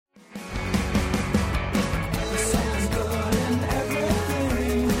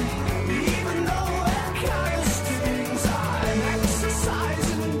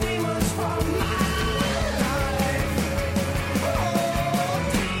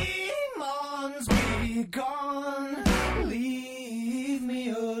gone. Leave me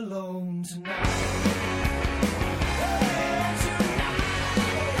alone tonight.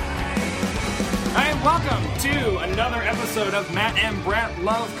 Alright, welcome to another episode of Matt and Brett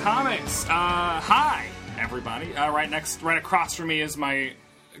Love Comics. Hi, everybody. Right across from me is my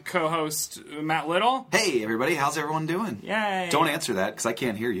co-host, Matt Little. Hey, everybody. How's everyone doing? Yay. Don't answer that, because I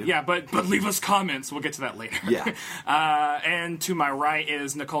can't hear you. Yeah, but leave us comments. We'll get to that later. Yeah. And to my right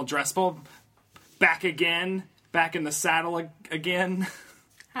is Nicole Drespel. Back again. Back in the saddle again.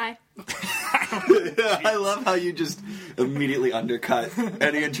 Hi. I love how you just immediately undercut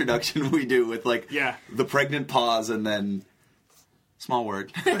any introduction we do with, the pregnant pause and then small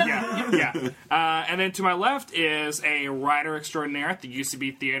word. Yeah. And then to my left is a writer extraordinaire at the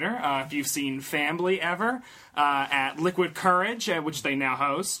UCB Theater. If you've seen Family ever, at Liquid Courage, which they now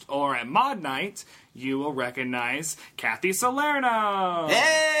host, or at Mod Night, you will recognize Kathy Salerno.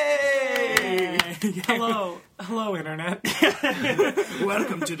 Hey! Hello, Internet.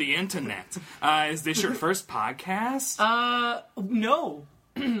 Welcome to the Internet. Is this your first podcast? No.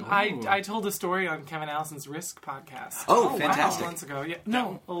 I told a story on Kevin Allison's Risk podcast. Oh, fantastic. Months ago. Yeah,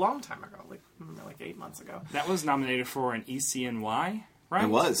 no, a long time ago, like 8 months ago. That was nominated for an ECNY, right? It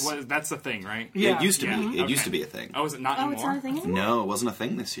was. That's the thing, right? Yeah. It used to be. Yeah. It used to be a thing. Oh, is it not anymore? It's not a thing anymore? No, it wasn't a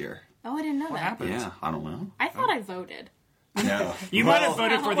thing this year. Oh, I didn't know What that. happened? Yeah, I don't know. I thought I voted. No. You might have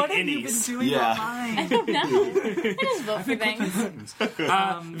voted for the What have you been Innies. doing Yeah. online? No. I just vote for things.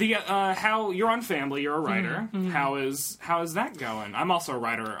 How you're on Family, you're a writer. Mm-hmm. How is that going? I'm also a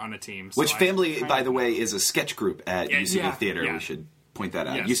writer on a team. So Which Family, by the way, is a sketch group at UCB yeah, Theater. yeah. We should point that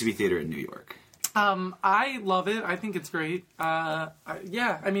out. Yes. UCB Theater in New York. I love it. I think it's great.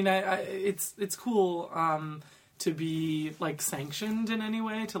 It's cool to be sanctioned in any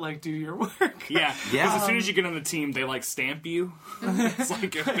way to do your work. Yeah. Yeah. Because as soon as you get on the team, they stamp you. It's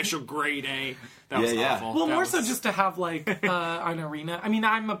like official grade A. That was Yeah. awful. Well, That more was- so just to have an arena. I mean,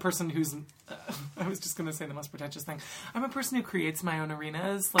 I'm a person who's. I was just going to say the most pretentious thing. I'm a person who creates my own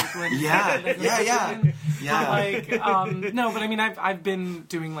arenas. Yeah. No, but I mean, I've been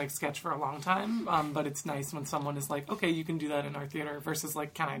doing sketch for a long time. But it's nice when someone is like, okay, you can do that in our theater versus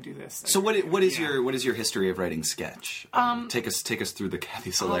can I do this? So what is your history of writing sketch? Take us through the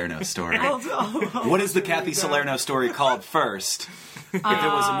Kathy Salerno story. What is the Kathy Salerno story called first? If it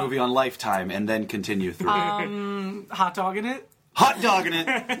was a movie on Lifetime, and then continue through. Hot dog in it. Hot dog in it.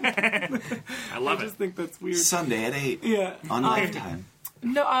 I love I it. just think that's weird. Sunday at 8. Yeah. On Lifetime.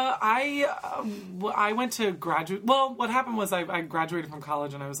 No, I went to graduate. Well, what happened was I graduated from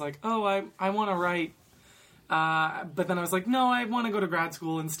college and I was like, oh, I want to write. But then I was like, no, I want to go to grad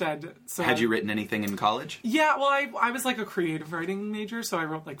school instead. So Had you written anything in college? Yeah, well, I was a creative writing major, so I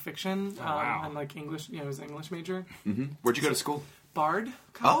wrote fiction wow. and English. I was an English major. Where'd you go to school? Bard.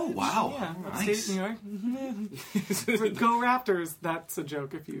 Oh, College. wow. Yeah, Nice. upstate New York. Go Raptors! That's a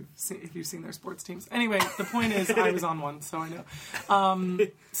joke if you've seen their sports teams. Anyway, the point is, I was on one, so I know.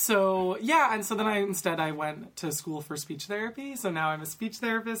 So yeah, and so then I went to school for speech therapy. So now I'm a speech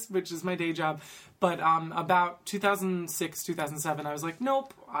therapist, which is my day job. But about 2006, 2007, I was like,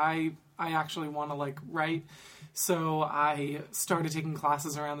 nope, I actually want to write. So I started taking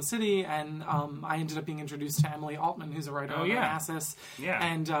classes around the city, and I ended up being introduced to Emily Altman, who's a writer on Onassis. Yeah.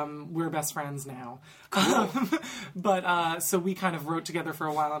 And we're best friends now. Cool. But so we kind of wrote together for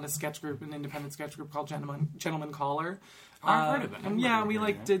a while on a sketch group, an independent sketch group called Gentleman Caller. I've heard of that. And yeah, we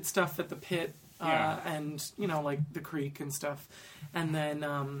did stuff at the Pit. Yeah. And the Creek and stuff. And then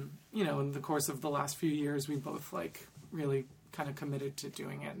in the course of the last few years, we both really kind of committed to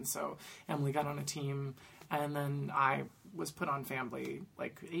doing it. And so Emily got on a team, and then I was put on Family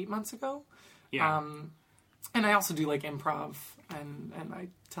 8 months ago. Yeah. And I also do improv, and I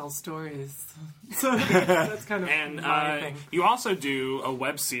tell stories. So that's kind of And my thing. you also do a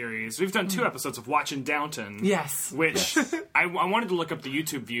web series. We've done 2 episodes of Watching Downton. Yes. Which I wanted to look up the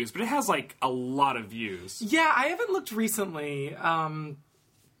YouTube views, but it has a lot of views. Yeah, I haven't looked recently.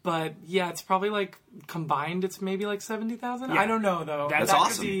 But yeah, it's probably combined, it's maybe 70,000. Yeah. I don't know though. That's that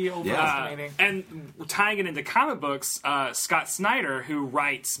awesome. Could be overestimating. And tying it into comic books, Scott Snyder, who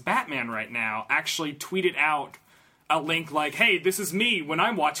writes Batman right now, actually tweeted out a link hey, this is me when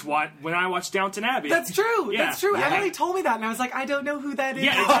I watch Downton Abbey. That's true. Yeah. That's true. Yeah. Emily told me that, and I was like, I don't know who that is.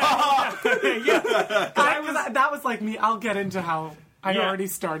 Yeah, exactly. yeah. That was me. I'll get into how I Yeah. already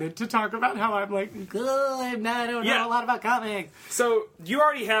started to talk about how I'm I don't know Yeah. a lot about comics. So you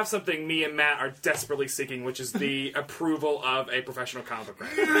already have something me and Matt are desperately seeking, which is the approval of a professional comic book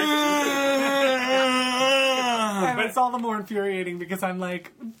writer. Right? And it's all the more infuriating because I'm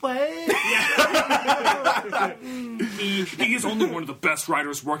like, what? He is only one of the best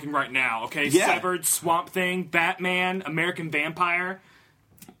writers working right now, okay? Yeah. Severed, Swamp Thing, Batman, American Vampire.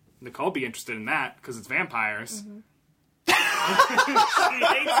 Nicole be interested in that, because it's vampires. She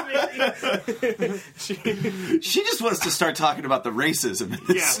hates me. She just wants to start talking about the racism in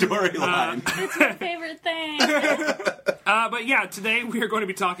this storyline. It's my favorite thing. But yeah, today we are going to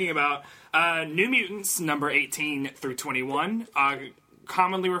be talking about New Mutants number 18 through 21,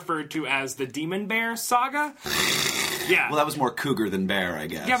 commonly referred to as the Demon Bear Saga. Yeah. Well, that was more cougar than bear, I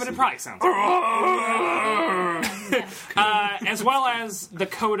guess. Yeah, but it probably sounds as well as the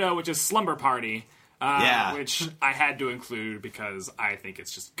Coda, which is Slumber Party. Which I had to include because I think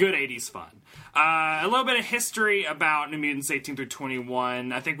it's just good 80s fun. A little bit of history about New Mutants 18 through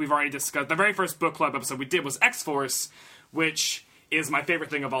 21. I think we've already discussed. The very first book club episode we did was X-Force, which is my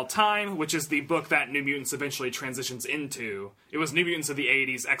favorite thing of all time, which is the book that New Mutants eventually transitions into. It was New Mutants of the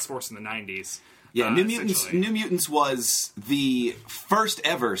 80s, X-Force in the 90s. Yeah, New Mutants was the first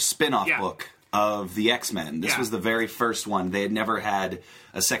ever spin-off book of the X-Men. This was the very first one. They had never had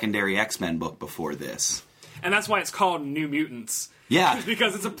a secondary X-Men book before this. And that's why it's called New Mutants. Yeah.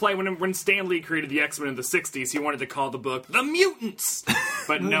 Because it's a play when Stan Lee created the X-Men in the 60s, he wanted to call the book The Mutants.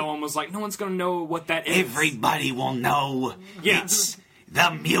 But no one was like, no one's going to know what that is. Everybody will know it's the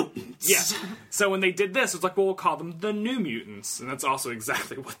Mutants. Yeah. So when they did this, it's like, well, we'll call them the New Mutants. And that's also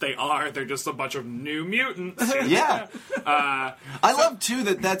exactly what they are. They're just a bunch of new mutants. Yeah. I love, too,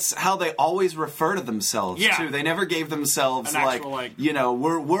 that that's how they always refer to themselves, too. They never gave themselves,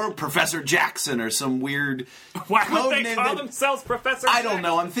 we're Professor Jackson or some weird Why would code they name call that- themselves Professor I Jackson? don't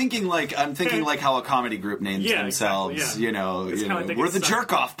know. I'm thinking like how a comedy group names themselves. Exactly, yeah. We're the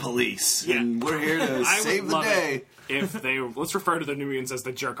jerk-off police, and we're here to save the day. If they let's refer to the New Mutants as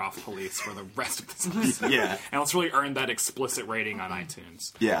the jerk-off police for the rest of this episode. Yeah. And let's really earn that explicit rating on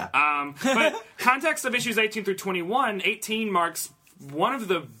iTunes. Yeah. But context of issues 18 through 21, 18 marks one of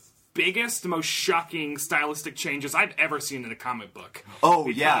the biggest, most shocking stylistic changes I've ever seen in a comic book. Oh,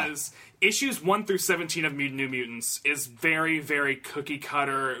 because issues 1 through 17 of New Mutants is very, very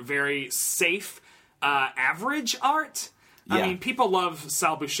cookie-cutter, very safe, average art. Yeah. I mean, people love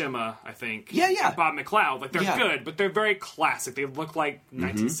Sal Buscema, I think. Yeah. And Bob McLeod. Like, they're good, but they're very classic. They look like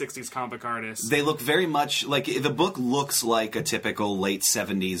 1960s comic artists. They look very much like the book looks like a typical late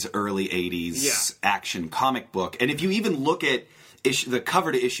 70s, early 80s action comic book. And if you even look at the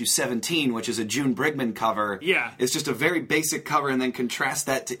cover to issue 17, which is a June Brigman cover, it's just a very basic cover, and then contrast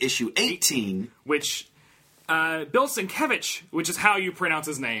that to issue 18, which Bill Sienkiewicz, which is how you pronounce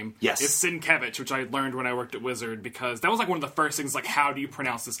his name, is Sienkiewicz, which I learned when I worked at Wizard, because that was like one of the first things, like, how do you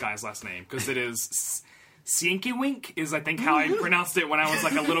pronounce this guy's last name? Because it is Sienkiewicz is, I think, how I pronounced it when I was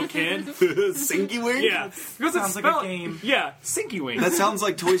like a little kid. Sienkiewicz? Yeah. Because Sounds like a game. Yeah, Sienkiewicz. That sounds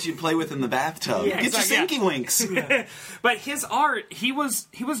like toys you'd play with in the bathtub. Yeah, Get exactly, your Sienkiewicz. But his art, he was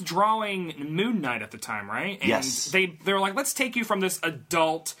drawing Moon Knight at the time, right? And Yes. they were like, let's take you from this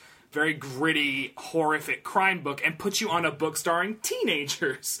adult, very gritty, horrific crime book and put you on a book starring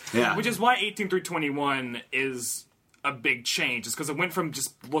teenagers. Yeah. Which is why 18 through 21 is a big change. It's because it went from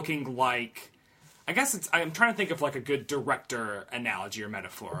just looking like... I guess I'm trying to think of like a good director analogy or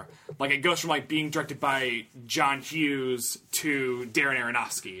metaphor. Like, it goes from like being directed by John Hughes to Darren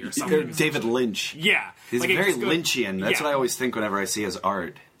Aronofsky or something. David Lynch. Yeah. He's like, very Lynchian. That's yeah. what I always think whenever I see his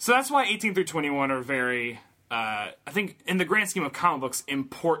art. So that's why 18 through 21 are very, I think, in the grand scheme of comic books,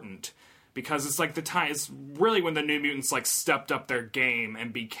 important. Because it's like the time, it's really when the New Mutants like stepped up their game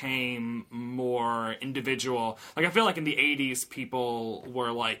and became more individual. Like, I feel like in the 80s, people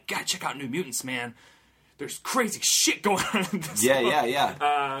were like, God, check out New Mutants, man. There's crazy shit going on in this book.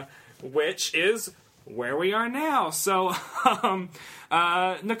 Yeah. Which is where we are now. So,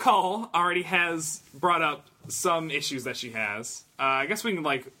 Nicole already has brought up some issues that she has. I guess we can,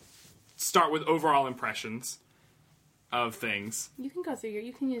 like, start with overall impressions of things. You can go through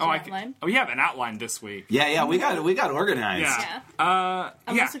you can use your outline. We have an outline this week. Yeah, we got organized. Yeah.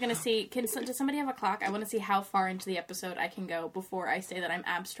 I'm also going to see, does somebody have a clock? I want to see how far into the episode I can go before I say that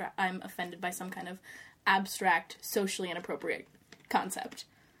I'm offended by some kind of abstract, socially inappropriate concept.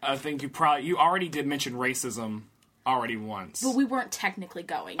 I think you already did mention racism already once. But we weren't technically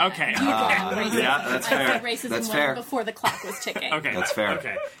going. Okay. You brought up racism. Yeah, that's fair. I said racism That's fair. before the clock was ticking. Okay. That's fair.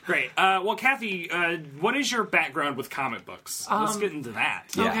 Okay, great. Well, Kathy, what is your background with comic books? Let's get into that.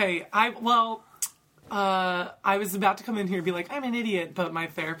 Yeah. Okay, I was about to come in here and be like, I'm an idiot, but my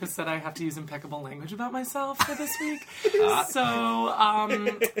therapist said I have to use impeccable language about myself for this week. So,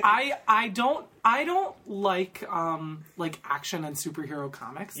 I don't like action and superhero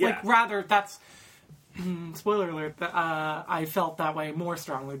comics. Yeah. Like, rather, that's spoiler alert, that I felt that way more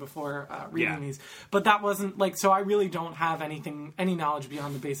strongly before reading Yeah. these. But that wasn't, like, so I really don't have any knowledge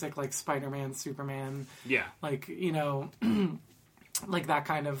beyond the basic, like, Spider-Man, Superman, Yeah. like, you know, like that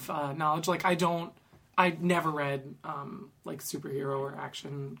kind of knowledge. Like, I never read, like, superhero or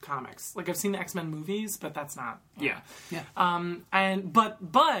action comics. Like, I've seen the X-Men movies, but that's not... Yeah. But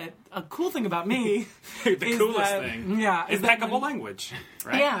a cool thing about me The is coolest that, thing yeah, is that impeccable when- language,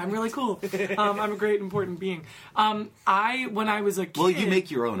 right? Yeah, I'm really cool. I'm a great, important being. When I was a kid... Well, you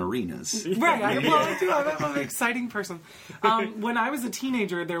make your own arenas. Right, I do. I'm an exciting person. When I was a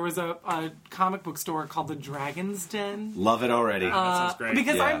teenager, there was a comic book store called the Dragon's Den. Love it already. That sounds great.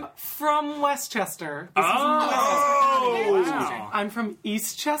 Because Yeah. I'm from Westchester. This is in Oh, Westchester. wow. I'm from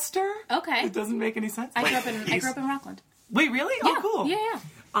Eastchester. Okay. It doesn't make any sense. I grew up in Rockland. Wait, really? Yeah. Oh, cool. Yeah.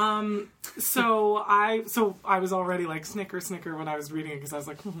 So I was already like snicker when I was reading it because I was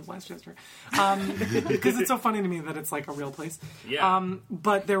like Westchester, because it's so funny to me that it's like a real place. Yeah.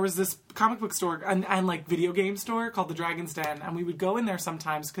 But there was this comic book store and like video game store called the Dragon's Den, and we would go in there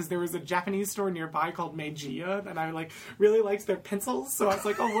sometimes because there was a Japanese store nearby called Meijia, and I like really liked their pencils. So I was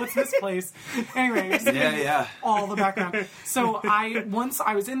like, oh, what's this place? Anyway, just Yeah. all the background. So once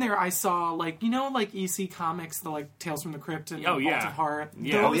I was in there, I saw like, you know, like EC Comics, the like Tales from the Crypt and Oh, yeah. Vault of Horror.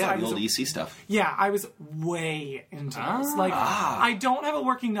 Yeah. Oh, Those yeah, I the was old EC stuff. Yeah, I was way into those. Like, I don't have a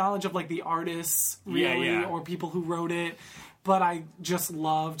working knowledge of, like, the artists, really, Yeah. or people who wrote it, but I just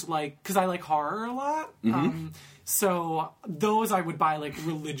loved, like, because I like horror a lot. So those I would buy, like,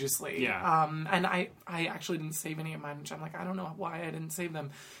 religiously. Yeah. And I actually didn't save any of mine, which I'm like, I don't know why I didn't save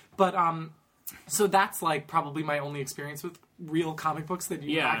them. But, so that's, like, probably my only experience with real comic books that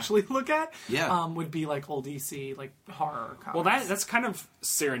you Yeah. actually look at. Yeah. Would be, like, old EC, like, horror comics. Well, that's kind of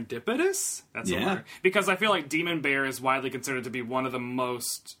serendipitous. That's a Yeah. word. Because I feel like Demon Bear is widely considered to be one of the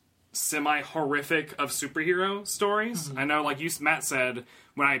most semi-horrific of superhero stories. Mm-hmm. I know, like Matt said,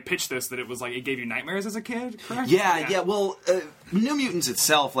 when I pitched this, that it was like, it gave you nightmares as a kid, correct? Yeah. Well, New Mutants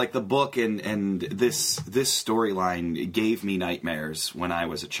itself, like the book and this storyline, gave me nightmares when I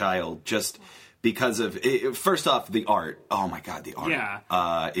was a child. Just because of first off, the art. Oh my god, the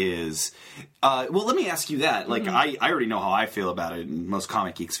art is. Well, let me ask you that. Like, I already know how I feel about it, and most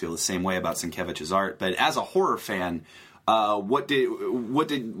comic geeks feel the same way about Sienkiewicz's art. But as a horror fan, what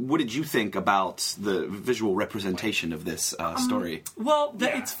did you think about the visual representation of this story? Well,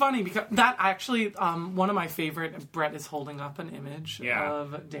 Yeah. it's funny because that actually, one of my favorite, Brett is holding up an image Yeah.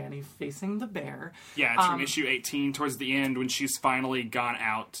 of Danny facing the bear. Yeah, it's from issue 18 towards the end when she's finally gone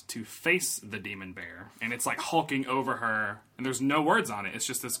out to face the demon bear. And it's like hulking over her, and there's no words on it. It's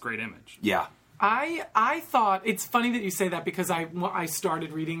just this great image. Yeah. I thought, it's funny that you say that because I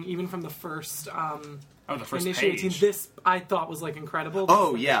started reading even from the first, The first in issue page. 18, this I thought was like incredible.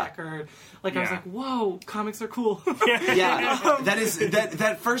 Oh, This, yeah. checkered. Like I was Yeah. like, whoa, comics are cool. Yeah,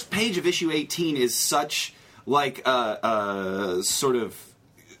 that first page of issue 18 is such like sort of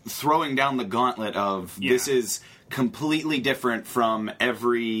throwing down the gauntlet of this is completely different from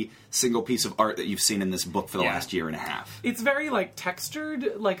every single piece of art that you've seen in this book for the last year and a half. It's very like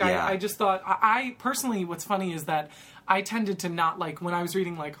textured. Like Yeah. I just thought I personally, what's funny is that I tended to not like when I was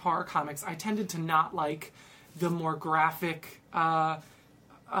reading like horror comics. I tended to not like the more graphic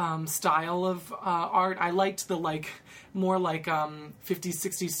style of art. I liked the like more like 50s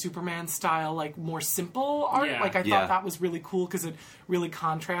 60s Superman style, like more simple art. Yeah. Like I Yeah. thought that was really cool because it really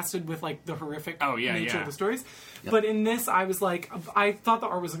contrasted with like the horrific nature of the stories. But in this, I was like, I thought the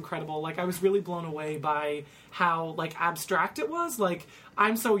art was incredible. Like I was really blown away by how like abstract it was. Like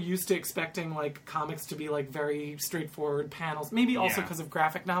I'm so used to expecting like comics to be like very straightforward panels. Maybe also Yeah. because of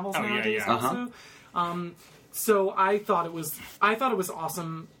graphic novels Oh, yeah, nowadays. yeah. Also. So I thought it was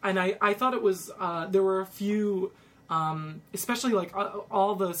awesome, and I thought it was there were a few, especially like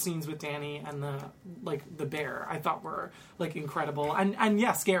all the scenes with Danny and the bear I thought were like incredible and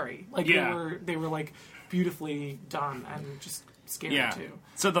yeah, scary. Like they were like beautifully done and just scary too.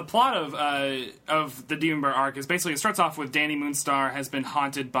 So the plot of the Demon Bear arc is basically, it starts off with Danny Moonstar has been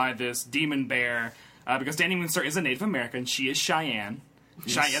haunted by this demon bear because Danny Moonstar is a Native American. She is Cheyenne.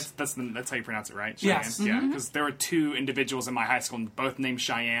 Yes. Cheyenne, that's how you pronounce it, right? Cheyenne? Yes. Yeah, because there were two individuals in my high school, both named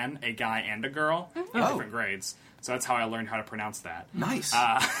Cheyenne, a guy and a girl, in different grades. So that's how I learned how to pronounce that. Nice.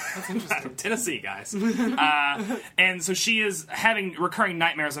 That's interesting. Tennessee, guys. And so she is having recurring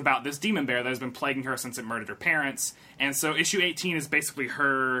nightmares about this demon bear that has been plaguing her since it murdered her parents. And so issue 18 is basically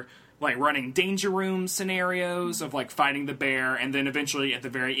her like running danger room scenarios of like fighting the bear, and then eventually at the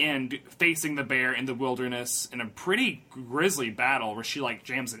very end facing the bear in the wilderness in a pretty grisly battle where she like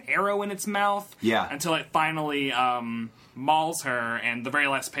jams an arrow in its mouth Yeah. until it finally mauls her. And the very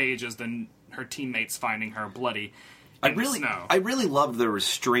last page is the her teammates finding her bloody I in the snow. really loved the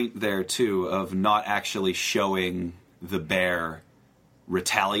restraint there too of not actually showing the bear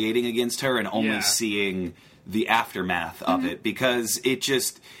retaliating against her and only seeing the aftermath of it, because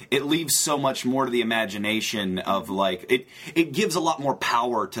it leaves so much more to the imagination of, like, it gives a lot more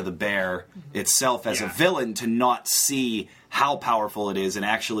power to the bear itself as a villain to not see how powerful it is and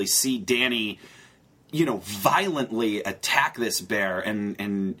actually see Dani, you know, violently attack this bear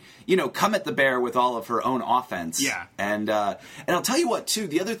and you know, come at the bear with all of her own offense. Yeah. And I'll tell you what too,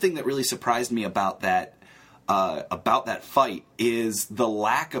 the other thing that really surprised me about that fight is the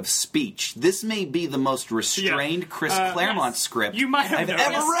lack of speech. This may be the most restrained Chris Claremont script I've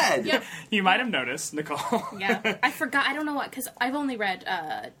ever read. Yep. You might have noticed, Nicole. Yeah, I forgot. I don't know what, because I've only read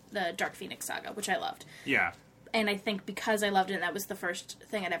the Dark Phoenix saga, which I loved. Yeah. And I think because I loved it, and that was the first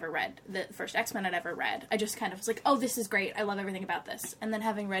thing I'd ever read, the first X-Men I'd ever read, I just kind of was like, oh, this is great. I love everything about this. And then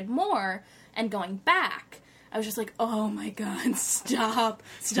having read more and going back, I was just like, oh my god, stop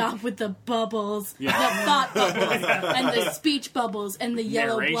with the bubbles, the thought bubbles, and the speech bubbles, and the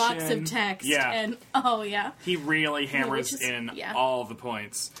yellow blocks of text, and he really hammers in all the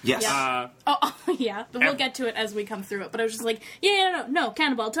points. Yes. But we'll get to it as we come through it. But I was just like, no,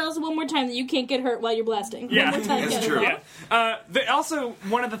 Cannonball, tell us one more time that you can't get hurt while you're blasting. Yeah, one more time, that's Cannonball. true. Also,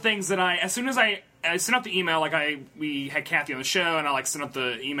 one of the things that as soon as I sent out the email, we had Kathy on the show, and I sent out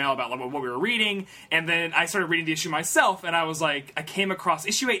the email about what we were reading, and then I started reading the issue myself, and I was like, I came across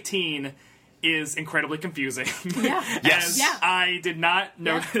issue 18 is incredibly confusing. Yeah. Yes. Yeah. I did not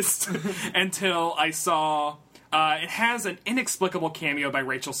notice until I saw it has an inexplicable cameo by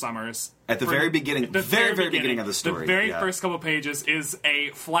Rachel Summers. At the very beginning, very beginning of the story. The very first couple pages is a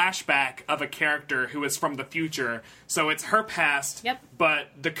flashback of a character who is from the future. So it's her past, but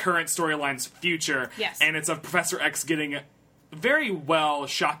the current storyline's future. Yes. And it's of Professor X getting very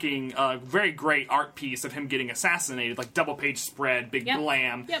shocking, very great art piece of him getting assassinated, like double-page spread, big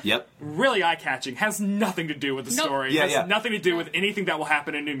blam. Yep. Really eye-catching. Has nothing to do with the story. Has nothing to do with anything that will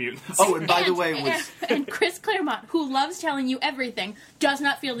happen in New Mutants. Oh, and by the way, and Chris Claremont, who loves telling you everything, does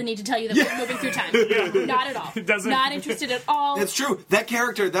not feel the need to tell you that we're moving through time. Not at all. Not interested at all. It's true. That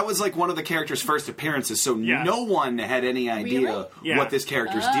character, that was like one of the character's first appearances, so no one had any idea what this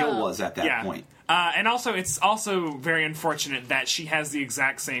character's deal was at that point. And also, it's also very unfortunate that she has the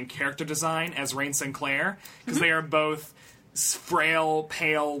exact same character design as Rain Sinclair, because they are both frail,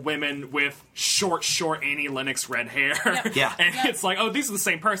 pale women with short Annie Lennox red hair. Yeah. And it's like, oh, these are the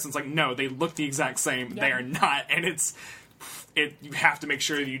same person. It's like, no, they look the exact same. They are not. And you have to make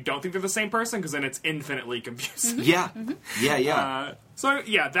sure that you don't think they're the same person, because then it's infinitely confusing. Yeah.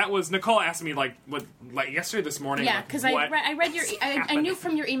 That was, Nicole asked me yesterday, this morning. Yeah, because I read your, I knew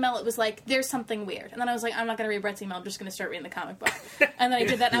from your email it was like, there's something weird. And then I was like, I'm not going to read Brett's email, I'm just going to start reading the comic book. And then I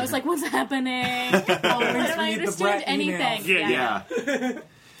did that, and I was like, what's happening? I don't understand anything. Yeah.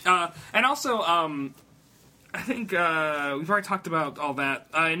 And also, I think we've already talked about all that.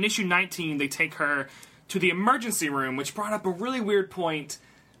 In issue 19, they take her to the emergency room, which brought up a really weird point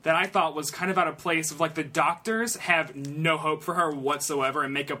that I thought was kind of out of place, of the doctors have no hope for her whatsoever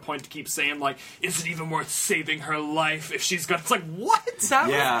and make a point to keep saying, is it even worth saving her life if she's got... It's like, what?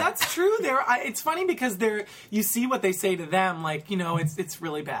 That's true. It's funny because you see what they say to them, it's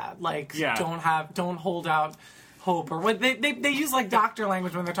really bad. Don't hold out hope, or what they use doctor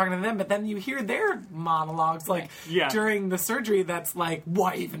language when they're talking to them, but then you hear their monologues during the surgery that's like,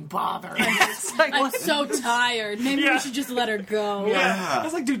 why even bother? I'm so tired. Maybe we should just let her go. I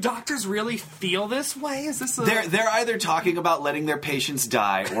was like, do doctors really feel this way? Is this They're either talking about letting their patients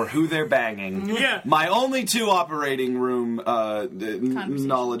die or who they're banging. My only two operating room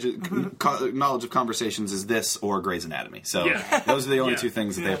knowledge of conversations is this or Grey's Anatomy. So those are the only two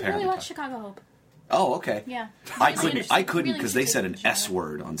things that they apparently watch Chicago Hope. Oh, okay. Yeah. I couldn't because they said an S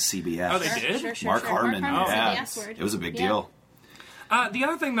word on CBS. Oh, they did? Sure. Mark Harmon. Said the S word. It was a big deal. The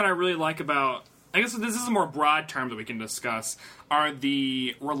other thing that I really like about, I guess this is a more broad term that we can discuss, are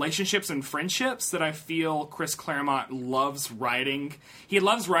the relationships and friendships that I feel Chris Claremont loves writing. He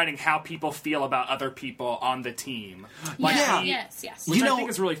loves writing how people feel about other people on the team. Yes. Which I think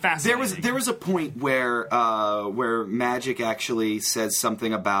is really fascinating. There was a point where Magic actually says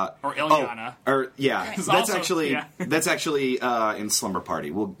something about, or Ilyana. That's actually in Slumber Party.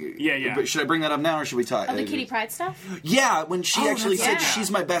 But should I bring that up now, or should we talk? Oh, the Kitty Pryde stuff? Yeah, when she actually said she's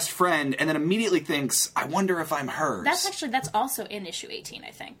my best friend, and then immediately thinks, I wonder if I'm hers. That's also also in issue 18,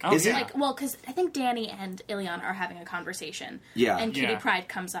 I think. Oh, Is it? Like, well, because I think Danny and Ileana are having a conversation. Yeah. And Kitty Yeah. Pryde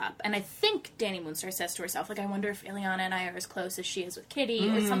comes up. And I think Danny Moonstar says to herself, like, I wonder if Ileana and I are as close as she is with Kitty,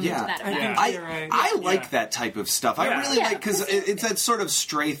 or something Yeah. to that I effect. think I, You're right. I like Yeah. that type of stuff. I Yeah. really Yeah, like because it's that sort of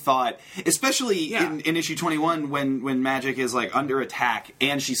stray thought, especially Yeah. in issue 21 when Magic is like under attack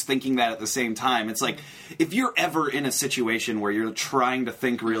and she's thinking that at the same time. It's like if you're ever in a situation where you're trying to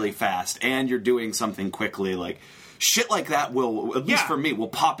think really fast and you're doing something quickly, like shit like that will, at least Yeah. for me, will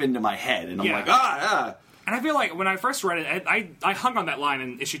pop into my head, and I'm Yeah. like, ah. And I feel like when I first read it, I hung on that line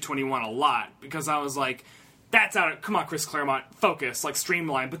in issue 21 a lot because I was like, that's out of, come on, Chris Claremont, focus, like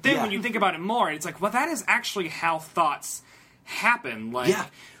streamline. But then Yeah. when you think about it more, it's like, well, that is actually how thoughts happen. Like, Yeah.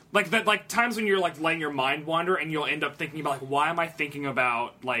 like that, like times when you're like letting your mind wander and you'll end up thinking about like, why am I thinking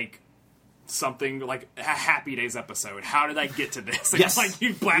about like something like a Happy Days episode? How did I get to this? And Yes. it's like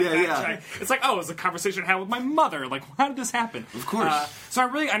you black Yeah, that yeah. track. It's like, oh, it was a conversation I had with my mother. Like, how did this happen? Of course. So I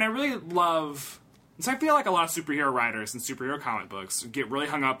really love. So I feel like a lot of superhero writers and superhero comic books get really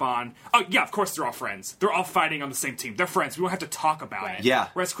hung up on. Oh yeah, of course they're all friends. They're all fighting on the same team. They're friends. We won't have to talk about Right. it. Yeah.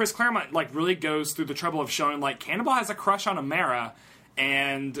 Whereas Chris Claremont like really goes through the trouble of showing like Cannonball has a crush on Amara,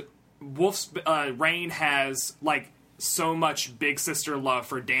 and Wolf's Rain has like so much big sister love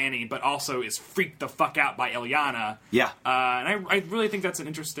for Danny, but also is freaked the fuck out by Ileana. Yeah. And I really think that's an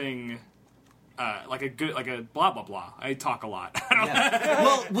interesting. Like a blah blah blah. I talk a lot.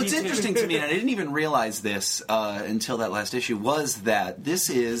 Well, what's interesting to me, and I didn't even realize this until that last issue, was that this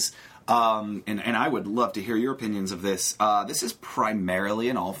is, and I would love to hear your opinions of this. This is primarily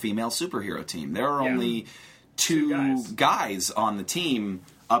an all-female superhero team. There are Yeah. only two guys. guys on the team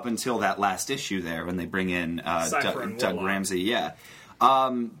up until that last issue there when they bring in Cypher and Doug Warlock. Ramsey. Yeah,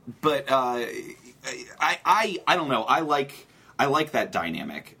 but I don't know. I like that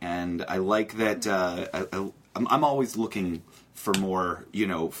dynamic, and I like that. I'm always looking for more,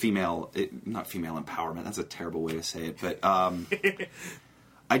 female, not female empowerment. That's a terrible way to say it, but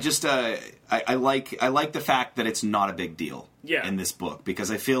I just I like the fact that it's not a big deal Yeah. in this book,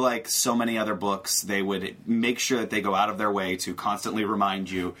 because I feel like so many other books, they would make sure that they go out of their way to constantly remind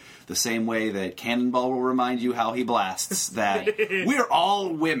you, the same way that Cannonball will remind you how he blasts, that we're all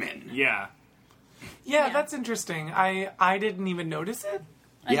women. Yeah. Yeah, Yeah. that's interesting. I didn't even notice it.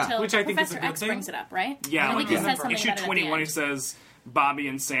 Yeah. Until Which I think is a Professor good X thing. brings it up, right? Yeah, I like think he in says something issue about it at the 21, he end. says Bobby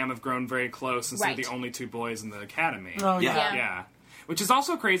and Sam have grown very close instead of Right. the only two boys in the academy. Oh Yeah. yeah. Yeah. Which is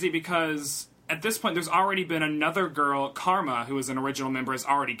also crazy because at this point there's already been another girl, Karma, who was an original member, has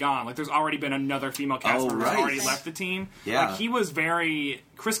already gone. Like there's already been another female cast Oh, member right. who's already left the team. Yeah. Like he was very...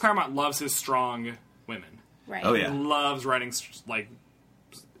 Chris Claremont loves his strong women. Right. Oh, yeah. Loves writing, like,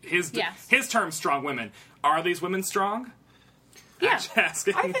 his Yes. term, strong women. Are these women strong? Yeah.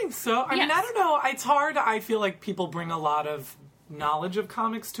 Asking. I think so. I mean, Yes. I don't know. It's hard. I feel like people bring a lot of knowledge of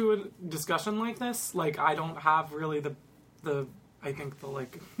comics to a discussion like this. Like, I don't have really the I think the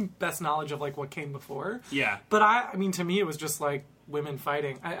like best knowledge of like what came before. Yeah. But I mean, to me, it was just like women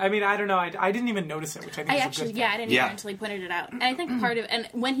fighting. I mean, I don't know. I didn't even notice it, which I think I is a actually, good yeah, I thing. didn't Yeah. hear until he pointed it out. And I think part of, and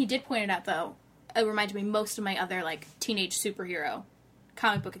when he did point it out, though, it reminded me most of my other, like, teenage superhero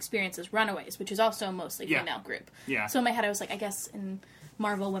comic book experiences, Runaways, which is also a mostly Yeah. female group. Yeah. So in my head, I was like, I guess in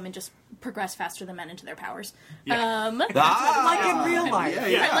Marvel, women just progress faster than men into their powers. Yeah. Like in real life. Yeah,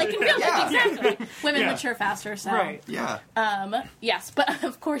 yeah. Like in real life, Yeah. exactly. Women Yeah. mature faster, so. Right. Yeah. Yes, but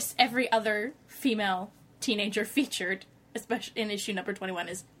of course, every other female teenager featured, especially in issue number 21,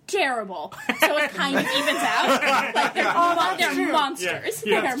 is terrible. So it kind of evens out. Like they're true. monsters.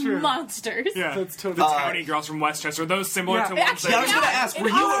 Yeah, that's They're true. monsters. Yeah. That's totally the Townie girls from Westchester. Are those similar Yeah. to ones Actually, Yeah, I was going to that... ask,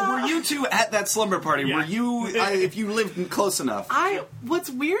 were you two at that slumber party? Yeah. Were you, if you lived close enough? What's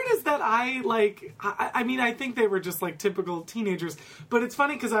weird is that I mean, I think they were just like typical teenagers, but it's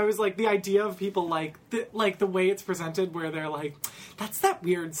funny because I was like, the idea of people like the way it's presented, where they're like, that's that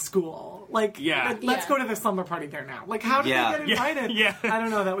weird school. Like, Yeah. let's Yeah. go to the slumber party there now. Like, how did Yeah. they get invited? Yeah. I don't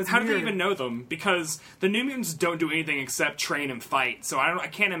know. That was How weird. do they even know them? Because the New Mutants don't do anything except train and fight. So I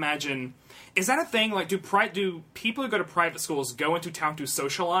can't imagine. Is that a thing? Like, do people who go to private schools go into town to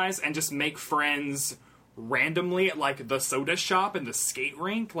socialize and just make friends randomly at like the soda shop and the skate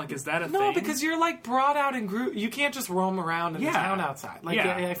rink? Like, is that a thing? No, because you're like brought out in group. You can't just roam around in Yeah. the town outside. Like,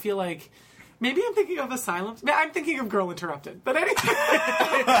 Yeah. I feel like. Maybe I'm thinking of Asylum. I'm thinking of Girl Interrupted. But anyway,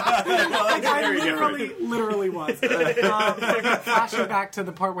 like, I literally was. Flashing back to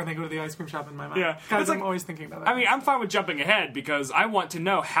the part where they go to the ice cream shop in my mind. Yeah. Guys, It's like- I'm always thinking about that. I mean, I'm fine with jumping ahead because I want to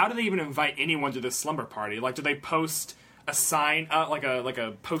know, how do they even invite anyone to this slumber party? Like, do they post a sign, like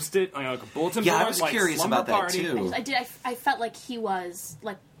a post-it, like a bulletin Yeah, board. I was like curious slumber about that, party. too. I felt like he was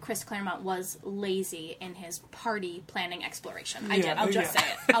like Chris Claremont was lazy in his party planning exploration. I did. I'll just say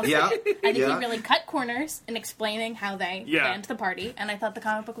it. I'll say it. I think he really cut corners in explaining how they planned the party, and I thought the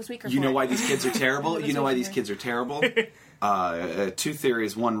comic book was weaker. You for know it. why these kids are terrible? You know why these kids are terrible? Two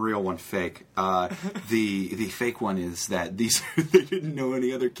theories, one real, one fake. The fake one is that they didn't know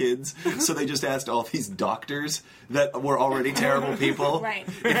any other kids, so they just asked all these doctors that were already terrible people Right.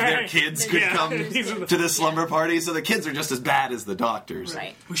 if their kids could come to the slumber party. So the kids are just as bad as the doctors.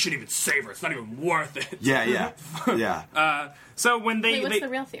 Right. We shouldn't even savor. It's not even worth it. Yeah. So when they, Wait, what's the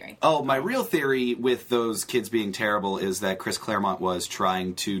real theory? Oh, my real theory with those kids being terrible is that Chris Claremont was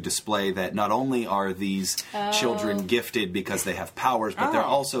trying to display that not only are these children gifted because they have powers, but they're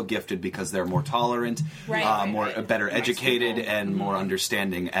also gifted because they're more tolerant, better educated, and more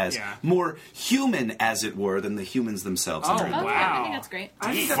understanding, as more human, as it were, than the humans themselves. Oh, underneath. Okay, wow. I think that's great.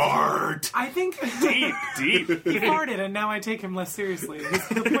 Fart! I think deep. he farted, and now I take him less seriously.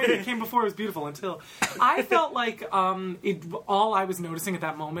 The point that came before was beautiful until I felt like all I was noticing at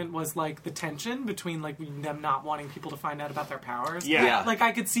that moment was like the tension between like them not wanting people to find out about their powers. Yeah. Like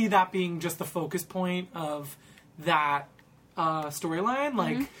I could see that being just the focus point of that storyline.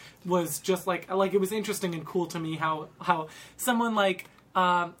 Like was just like it was interesting and cool to me how someone like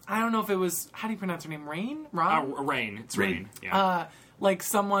I don't know if it was, how do you pronounce her name? Rain? Rain. It's Rain. Yeah. Like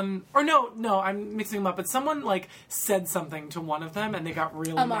someone, or no, I'm mixing them up, but someone like said something to one of them and they got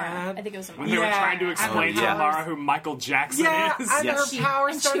really Amara. mad. I think it was Amara. When they were trying to explain to Yeah. Amara who Michael Jackson is. And Yes. her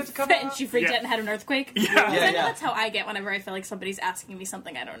powers started to come out. And she freaked out and had an earthquake. Yeah. I know Yeah. that's how I get whenever I feel like somebody's asking me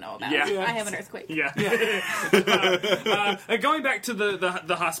something I don't know about. Yeah. I have an earthquake. Yeah. Going back to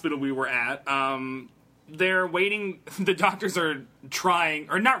the hospital we were at, they're waiting. The doctors are trying,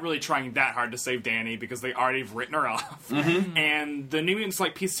 or not really trying that hard to save Danny because they already have written her off. And the New Mutants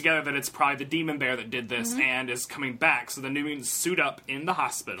piece together that it's probably the Demon Bear that did this and is coming back. So the New Mutants suit up in the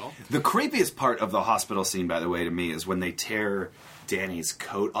hospital. The creepiest part of the hospital scene, by the way, to me, is when they tear Danny's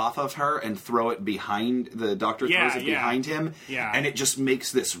coat off of her and throw it behind, the doctor throws it behind him, and it just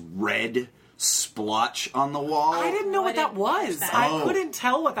makes this red splotch on the wall. I didn't know what that was. that. I couldn't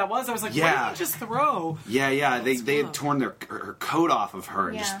tell what that was. I was like, what did you just throw? Yeah. They had torn her coat off of her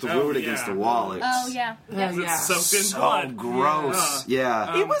and just threw it against the wall. It's Soaked in so blood. gross.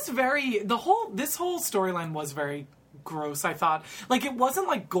 Yeah. It was very, this whole storyline was very gross, I thought. Like, it wasn't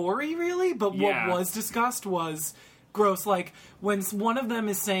like gory really, but what was discussed was gross. Like, when one of them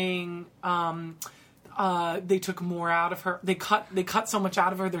is saying, they took more out of her. They cut so much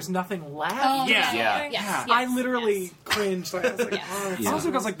out of her. There's nothing left. Oh, Yeah. Yes, I literally cringed. I was like, It's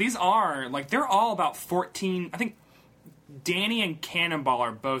also because these are they're all about 14. I think Danny and Cannonball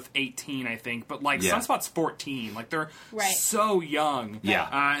are both 18. I think, but Sunspot's 14. Like they're so young.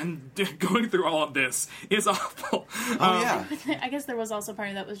 Yeah. And going through all of this is awful. I guess there was also part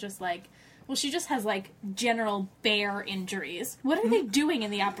of that was just like, well, she just has like general bear injuries. What are they doing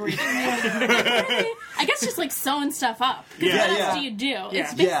in the operating room? I guess just like sewing stuff up. Because what else do you do?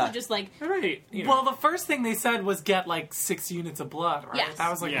 It's basically just like Right. well, the first thing they said was get like 6 units of blood, right? Yes. That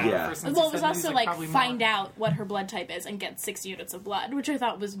was like one of the first things well, it they was said, also and like probably find more. out what her blood type is and get 6 units of blood, which I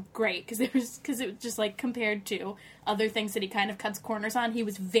thought was great because it was just like compared to other things that he kind of cuts corners on, he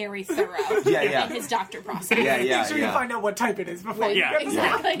was very thorough in his doctor process. Make sure you find out what type it is before you get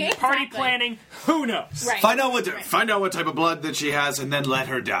Exactly. Party planning. Who knows? Right. Find out what type of blood that she has, and then let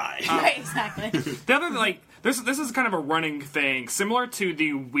her die. Right, exactly. The other this is kind of a running thing, similar to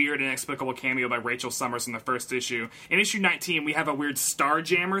the weird inexplicable cameo by Rachel Summers in the first issue. In issue 19, we have a weird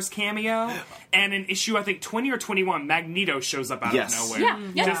Starjammers cameo, and in issue I think 20 or 21, Magneto shows up out of nowhere.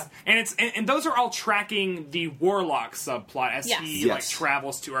 Yeah. And those are all tracking the Warlock subplot as he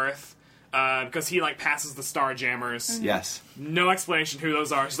travels to Earth. Because he passes the Starjammers. Yes. No explanation who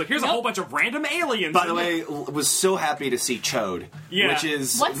those are. She's like, here's a whole bunch of random aliens. By the way, was so happy to see Chode, which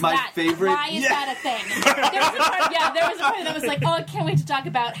is my favorite. Why is that a thing? There was a part that was like, oh, I can't wait to talk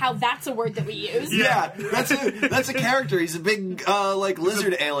about how that's a word that we use. Yeah, that's a character. He's a big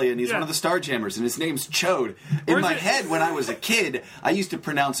lizard alien. He's one of the Starjammers, and his name's Chode. In my head, when I was a kid, I used to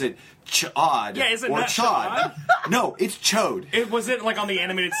pronounce it Chod isn't or that Chod. No, it's Chode. Was it on the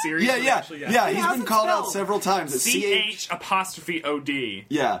animated series? Yeah. He's been called out several times. CH''OD.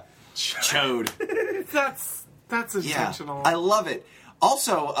 Yeah, Chode. That's intentional. I love it.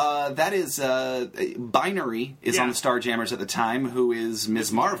 Also, that is Binary is on the Starjammers at the time, who is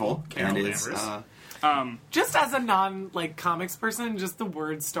Ms. Marvel, Carol and is Danvers. Just as a comics person, just the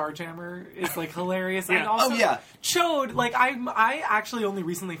word Starjammer is hilarious. Yeah. And also, Oh, yeah. Chode, I actually only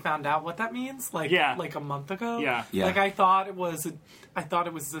recently found out what that means. Like a month ago. Yeah. Yeah. I thought it was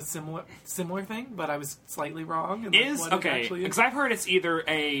a similar thing, but I was slightly wrong. And what it actually is. because I've heard it's either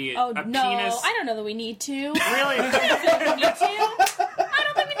a Oh, a no. penis. I don't know that we need to. Really? I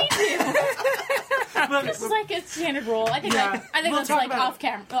don't think we need to. But This is like a standard rule. I think Yeah. that's We'll talk like about off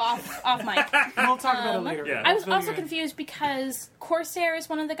camera, off mic. we'll talk about it later. Yeah. I was Really also good. confused because Corsair is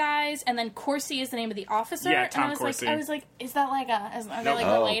one of the guys, and then Corsi is the name of the officer. Yeah, and Tom I was Corsi. like, is that like are they Nope. like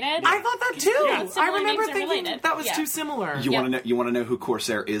Oh. related? I thought that too. Yeah. I Similar remember names are thinking related. that was Yeah. too similar. You want to know who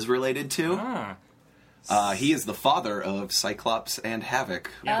Corsair is related to? Ah. He is the father of Cyclops and Havoc,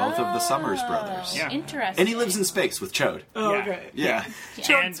 both of the Summers brothers. Yeah. Interesting. And he lives in space with Chode. Oh, Yeah. okay. Yeah.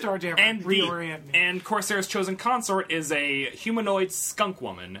 Chode And, Starjammer. and, Reorient me. and Corsair's chosen consort is a humanoid skunk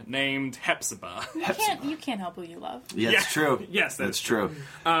woman named Hepzibah. You can't help who you love. Yeah, Yeah. it's true. Yes, that's true.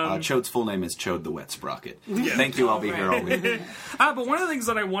 Chode's full name is Chode the Wet Sprocket. Thank you. I'll be here all week. But one of the things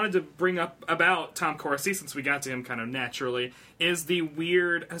that I wanted to bring up about Tom Corsi, since we got to him kind of naturally, is the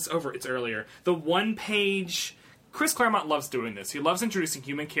weird. It's earlier. The one-page. Chris Claremont loves doing this. He loves introducing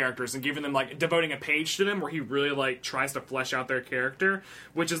human characters and giving them devoting a page to them, where he really tries to flesh out their character,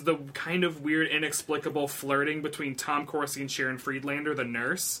 which is the kind of weird, inexplicable flirting between Tom Corsi and Sharon Friedlander, the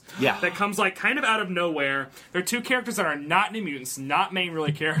nurse. Yeah. That comes kind of out of nowhere. They're two characters that are not New Mutants, not main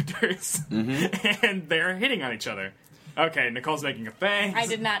really characters, and they're hitting on each other. Okay, Nicole's making a face. I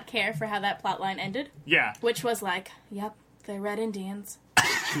did not care for how that plotline ended, Yeah. which was yep, they're Red Indians.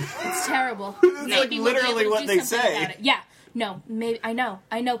 It's terrible. like literally what they say. Yeah. No, maybe I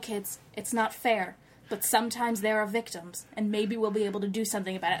know, kids. It's not fair. But sometimes there are victims, and maybe we'll be able to do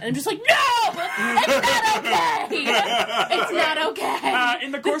something about it. And I'm just like, no! It's not okay! It's not okay!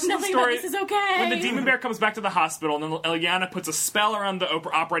 In the course of the Nothing about story, this is okay! when the Demon Bear comes back to the hospital, and then Eliana puts a spell around the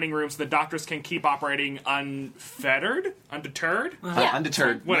operating room so the doctors can keep operating unfettered? Undeterred? Yeah.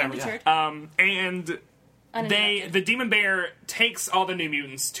 Undeterred. Whatever. Yeah. And the Demon Bear takes all the New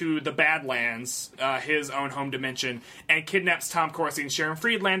Mutants to the Badlands, his own home dimension, and kidnaps Tom Corsi and Sharon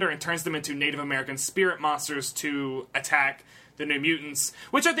Friedlander and turns them into Native American spirit monsters to attack the New Mutants.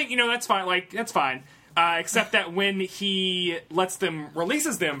 Which I think, that's fine. That's fine. Except that when he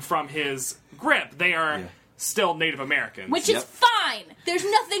releases them from his grip, they are still Native Americans. Which is fine! There's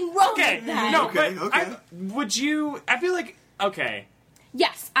nothing wrong with that! No, Okay, but okay. I feel like, okay.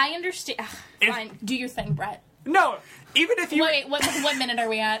 Yes, I understand. Fine, do your thing, Brett. No, even if you... Wait, what minute are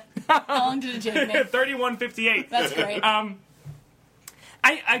we at? How long did it take me? 31:58. That's great.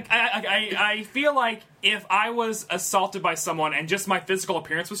 I feel like if I was assaulted by someone and just my physical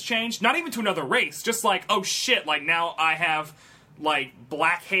appearance was changed, not even to another race, just oh shit, now I have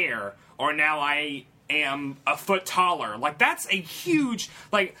black hair, or now I am a foot taller. That's a huge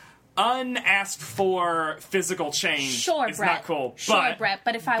unasked for physical change. Sure, it's Brett. not cool. Sure, Brett.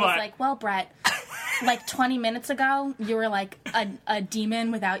 But if I was well, Brett, 20 minutes ago, you were a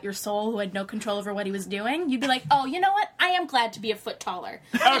demon without your soul who had no control over what he was doing, you'd be like, oh, you know what? I am glad to be a foot taller.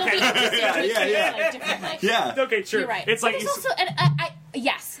 It'll be interesting to experience differently. Yeah. Okay, sure. You're right. It's but there's also,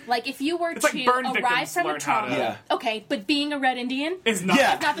 yes, if you were It's to burn arrive victims from a learn how to- trauma, Yeah. okay, but being a red Indian it's not.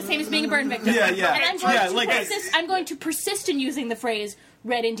 Yeah. is not the same as being a burn victim. Yeah, yeah. And I'm going Yeah, to persist. I'm going to persist in using the phrase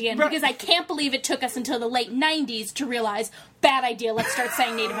Red Indian because I can't believe it took us until the late 90s to realize bad idea. Let's start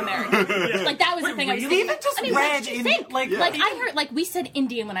saying Native American. That was the thing I was thinking. Even just I mean, red what did you in- think? like- I heard we said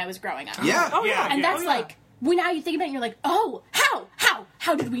Indian when I was growing up. Yeah. Oh, yeah. And that's yeah. when now you think about it, you're like, oh,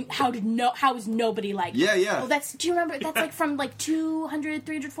 how is nobody Yeah, yeah. Well, do you remember, that's from 200,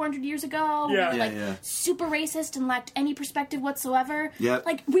 300, 400 years ago? Yeah. We were Yeah. super racist and lacked any perspective whatsoever. Yep.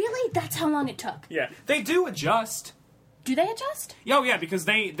 Really? That's how long it took. Yeah, they do adjust. Do they adjust? Oh yeah, because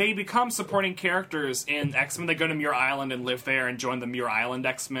they become supporting characters in X-Men. They go to Muir Island and live there and join the Muir Island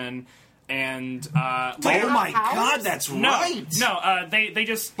X-Men. And Oh my powers? God, that's right. No, they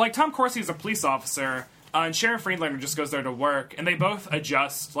just Tom Corsi is a police officer, and Sharon Friedlander just goes there to work, and they both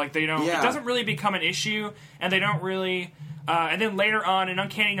adjust. They don't. Yeah. It doesn't really become an issue, and they don't really. And then later on, in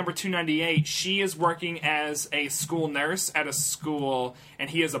Uncanny number 298, she is working as a school nurse at a school, and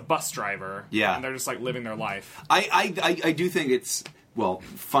he is a bus driver. Yeah. And they're just living their life. I do think it's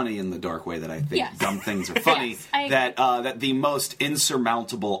funny in the dark way that I think Yes. dumb things are funny. Yes, I agree. that the most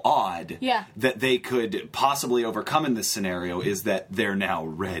insurmountable odd Yeah. that they could possibly overcome in this scenario is that they're now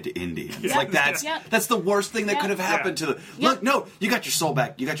red Indians. Yeah. That's the worst thing that Yeah. could have happened to them. Yeah. Look, no, you got your soul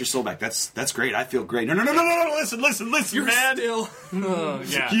back. You got your soul back. That's great. I feel great. No. Listen, man. Still.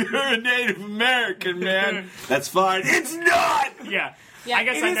 Yeah. You're a Native American, man. That's fine. It's not. Yeah. Yeah. I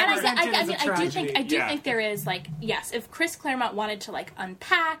guess It I is never. presented as a tragedy. I do Yeah. think there is, like, yes, if Chris Claremont wanted to, like,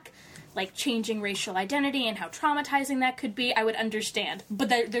 unpack, like, changing racial identity and how traumatizing that could be, I would understand. But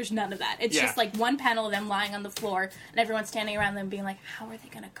there's none of that. It's Yeah. just, like, one panel of them lying on the floor and everyone standing around them being like, how are they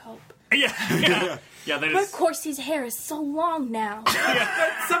going to cope? Yeah. They But just. Corsi's hair is so long now.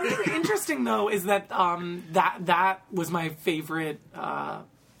 Something interesting though is that that was my favorite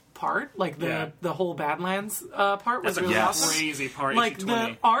part, like the whole Badlands part was That's a really awesome. crazy part. Like issue the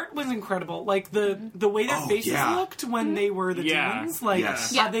 20. art was incredible. Like the way their faces looked when they were the Yeah. demons. Like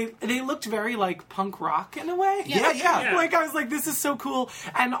Yes. Yeah. they looked very like punk rock in a way. Yeah. Yeah. Like I was like, this is so cool.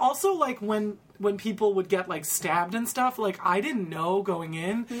 And also like when people would get like stabbed and stuff, like I didn't know going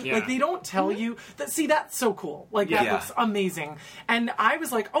in. Yeah. Like they don't tell you that. See, that's so cool. Like that Yeah. looks amazing. And I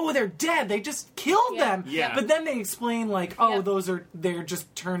was like, oh, they're dead. They just killed Yeah. them. Yeah. But then they explain like, oh, Yeah. they're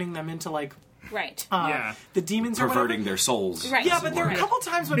just turning them into like Right. Yeah. the demons or Perverting whatever. their souls. Right. Yeah, but there are a Right. couple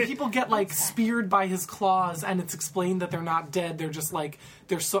times when people get like speared by his claws, and it's explained that they're not dead. They're just like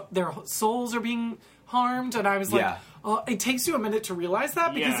their souls are being harmed, and I was like, Yeah. oh, it takes you a minute to realize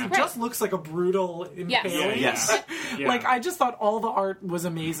that because Yeah. it just looks like a brutal impaling. Yes. Yeah. Like I just thought all the art was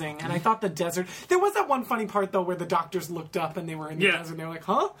amazing, and I thought the desert. There was that one funny part though where the doctors looked up and they were in the Yeah. desert, and they were like,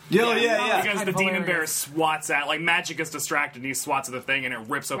 "Huh?" Because kind the of demon bear hilarious. swats at, like, Magic gets distracted and he swats at the thing and it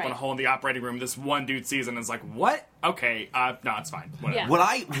rips open Right. a hole in the operating room. This one dude sees it and is like, what? Okay, no, it's fine. Whatever. Yeah.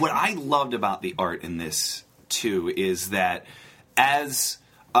 What I loved about the art in this too is that as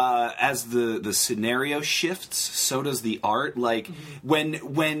the scenario shifts, so does the art. Like when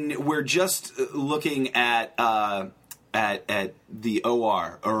we're just looking at the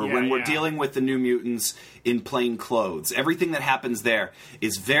OR, or Yeah, when we're yeah. dealing with the New Mutants in plain clothes, everything that happens there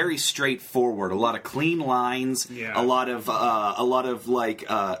is very straightforward. A lot of clean lines, Yeah. a lot of like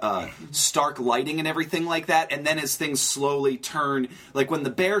stark lighting and everything like that. And then as things slowly turn, like when the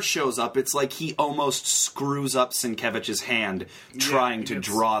bear shows up, it's like he almost screws up Sienkiewicz's hand trying to it's-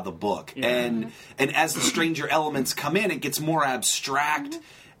 draw the book. And as the stranger elements come in, it gets more abstract.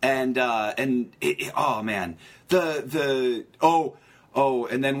 And oh man, and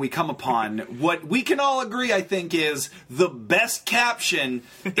then we come upon what we can all agree, I think, is the best caption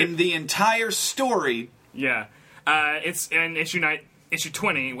in the entire story. Yeah. It's in issue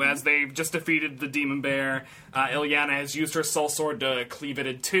 20, as they've just defeated the demon bear. Illyana has used her soul sword to cleave it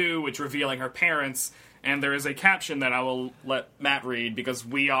in two, which revealing her parents. And there is a caption that I will let Matt read because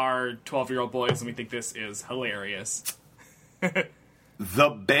we are 12-year-old boys and we think this is hilarious. The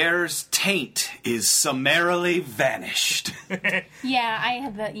bear's taint is summarily vanished. Yeah, I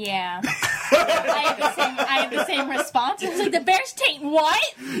have the I have the same response. I was like, the bear's taint, what?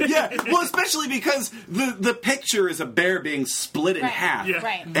 Yeah, well, especially because the picture is a bear being split in Right. half. Yeah.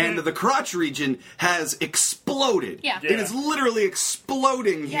 Right. And the crotch region has exploded. Yeah. It is literally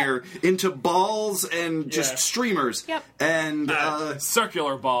exploding here into balls and just Yeah. streamers. Yep. And,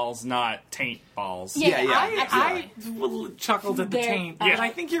 Circular balls, not taint balls. yeah. I chuckled at the They're- taint, Yeah. but I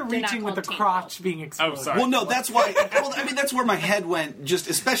think you're They're not reaching with the called taint crotch balls. being exposed. Oh, sorry. Well, no, that's why. Well, I mean, that's where my head went. Just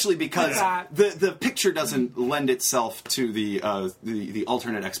especially because Yeah. the picture doesn't lend itself to the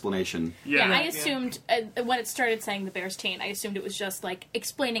alternate explanation. Yeah, Yeah. I assumed when it started saying the bear's taint, I assumed it was just like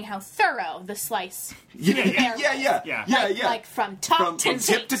explaining how thorough the slice. Yeah, Bear yeah. was. Like from top From to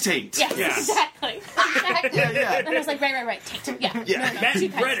tip to taint. Yes, Yeah. exactly. Exactly. Yeah. And I was like, right, taint. Yeah. Yeah. No, Matt two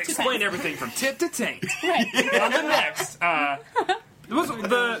and Brett pence, two explain pence. everything from tip to taint. Right. On the next.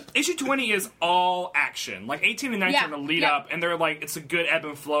 The issue 20 is all action. Like 18 and 19 Yeah, are the lead yeah. up, and they're like, it's a good ebb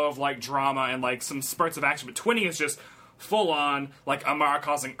and flow of like drama and like some spurts of action. But 20 is just full on, like Amara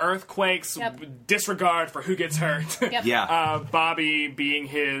causing earthquakes, Yep. disregard for who gets hurt. Yep. Yeah. Bobby being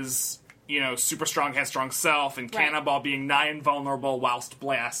his, super strong, headstrong self, and Right. Cannonball being nigh invulnerable whilst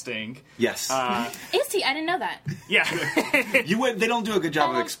blasting. Yes. Is he? I didn't know that. Yeah. They don't do a good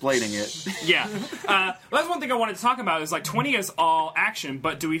job of explaining it. Yeah. Well, that's one thing I wanted to talk about is like 20 is all action,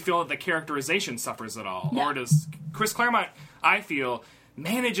 but do we feel that the characterization suffers at all? No. Or does Chris Claremont, I feel,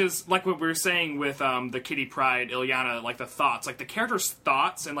 manages, like what we were saying with the Kitty Pryde, Illyana, like the thoughts, like the characters'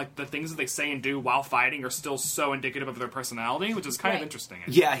 thoughts and like the things that they say and do while fighting are still so indicative of their personality, which is kind of Right. interesting.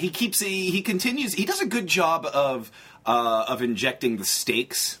 Yeah, he continues. He does a good job of injecting the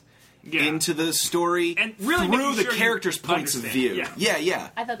stakes Yeah. into the story And really through making the sure you characters' points of understand. view. Yeah. Yeah.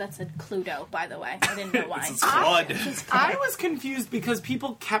 I thought that said Cluedo, by the way. I didn't know why. It's Claude. I was confused because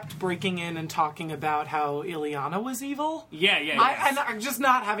people kept breaking in and talking about how Illyana was evil. Yeah. And I'm just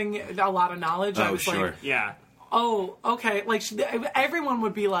not having a lot of knowledge. I Oh, was sure. like, Yeah. oh, okay. Like, everyone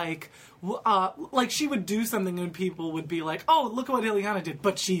would be like she would do something and people would be like, oh, look at what Ilyana did,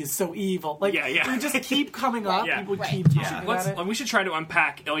 but she is so evil. Like, Yeah, yeah. it would just keep coming up. Yeah. People would Right. keep talking Let's, about it. we should try to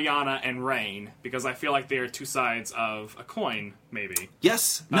unpack Ilyana and Rain, because I feel like they are two sides of a coin, maybe.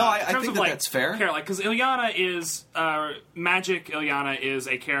 Yes. No, In I terms think of, that like, that's fair. Because Ilyana is Magic. Ilyana is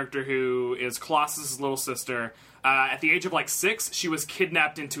a character who is Colossus' little sister. At the age of 6, she was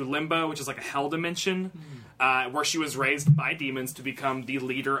kidnapped into Limbo, which is like a hell dimension, where she was raised by demons to become the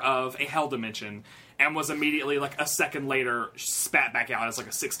leader of a hell dimension, and was immediately a second later spat back out as a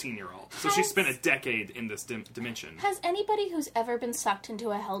 16-year-old. So she spent a decade in this dimension. Has anybody who's ever been sucked into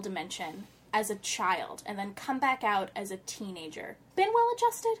a hell dimension as a child and then come back out as a teenager been well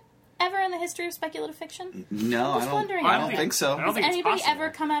adjusted? Ever in the history of speculative fiction? No, Just I wondering. don't think so. I don't Has think it's anybody possible. ever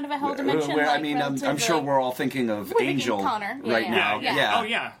come out of a hell dimension? Well, I mean, I'm relatively- sure we're all thinking of We're thinking Angel Connor. Yeah, right yeah, now. yeah. Oh,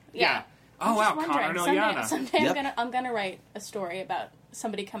 yeah. Yeah. Oh, wow, I'm just Connor and wondering. Ilyana. Someday Yep. I'm gonna write a story about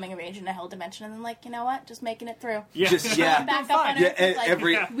somebody coming of age in a hell dimension, and then you know what, just making it through. Yeah. Just yeah. Back up on Yeah, Earth with,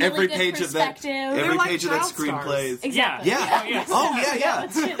 every really every good page of that perspective. every like page of that child stars. screenplay. Exactly. Yeah. Oh, yes. Oh yeah, yeah.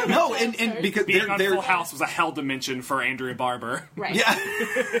 let's do that. No, Child and stars. because Being on they're Full House was a hell dimension for Andrea Barber. Right.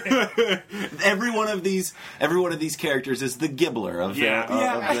 yeah. every one of these characters is the Gibbler of Yeah.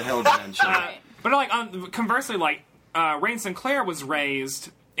 the hell dimension. Right. But conversely, Rain Sinclair was raised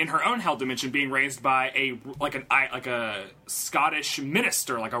in her own hell dimension, being raised by a Scottish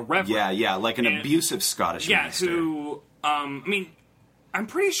minister, like a reverend. yeah, like an And- abusive Scottish Yeah, minister. who I'm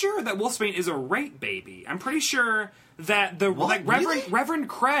pretty sure that Wolfsbane is a rape baby. I'm pretty sure that What? Really? Reverend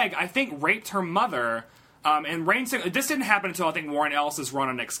Craig, I think, raped her mother. And Rain, this didn't happen until I think Warren Ellis's run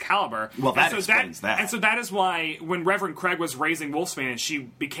on Excalibur. Well, that And so explains that. And so that is why when Reverend Craig was raising Wolfsbane and she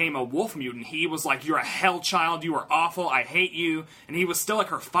became a wolf mutant, he was like, "You're a hell child. You are awful. I hate you." And he was still like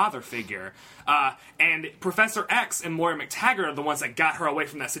her father figure. And Professor X and Moira McTaggart are the ones that got her away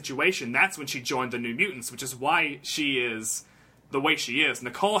from that situation. That's when she joined the New Mutants, which is why she is the way she is.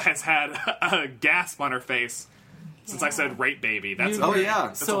 Nicole has had a gasp on her face since I said rape baby. That's You Oh, were yeah.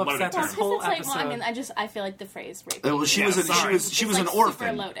 That's so a loaded upset term. this whole It's like, episode. well, I mean, I feel like the phrase rape. Well, she Yeah, was sorry. she was It's an like orphan.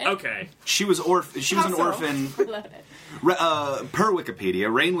 Super loaded. Okay. She was an so? orphan. Loaded. Per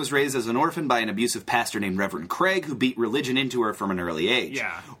Wikipedia, Rain was raised as an orphan by an abusive pastor named Reverend Craig, who beat religion into her from an early age.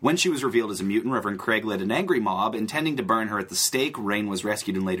 Yeah. When she was revealed as a mutant, Reverend Craig led an angry mob, intending to burn her at the stake. Rain was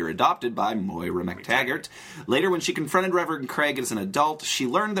rescued and later adopted by Moira McTaggart. Later, when she confronted Reverend Craig as an adult, she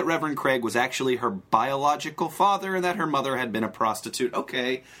learned that Reverend Craig was actually her biological father and that her mother had been a prostitute.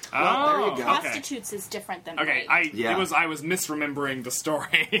 Okay. Well, there you go. Okay. Prostitutes is different than Okay, rape. Yeah. I was misremembering the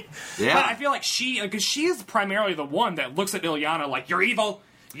story. Yeah. But I feel like because she is primarily the one that looks at Ilyana like, "You're evil.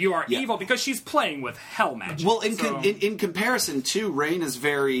 You are Yeah. evil," because she's playing with hell magic. Well, in So- comparison too, Rain is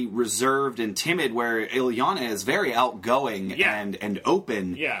very reserved and timid, where Ilyana is very outgoing Yeah. and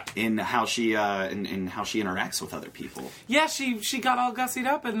open Yeah. in how she in how she interacts with other people. Yeah, she got all gussied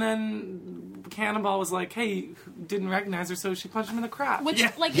up, and then Cannonball was like, "Hey," didn't recognize her, so she punched him in the crap. Which,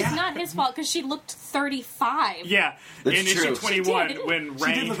 Yeah. is not his fault because she looked 35. yeah, That's in true. issue 21, She did. when She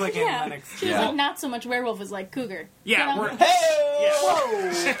Rain, did look like Yeah. Annie Lennox. She was Yeah. like not so much werewolf as like cougar. yeah, You know? we're-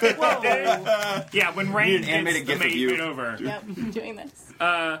 Hey! yeah, when Rain an animated gets the gif of you. made over. Yep, I'm doing this.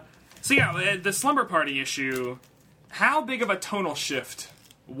 So yeah, the Slumber Party issue. How big of a tonal shift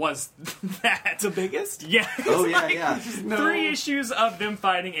was that? The biggest? Yeah. Oh yeah, yeah. 3 issues of them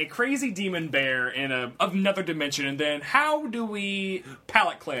fighting a crazy demon bear in another dimension, and then how do we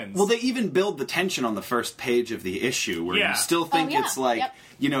palate cleanse? Well, they even build the tension on the first page of the issue, where Yeah. you still think Oh, yeah. it's like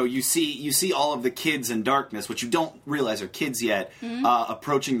Yep. you see all of the kids in darkness, which you don't realize are kids yet, Mm-hmm.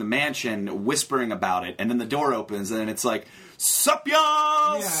 approaching the mansion, whispering about it, and then the door opens, and then it's like, "Sup,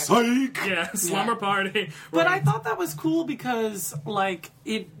 ya, Yeah. psych." yeah, Slumber Party. But I Right. thought that was cool because, like,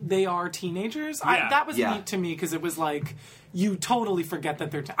 they are teenagers. Yeah. That was Yeah. neat to me because it was like, you totally forget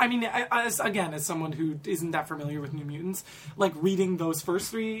that they're... I mean, as someone who isn't that familiar with New Mutants, like, reading those first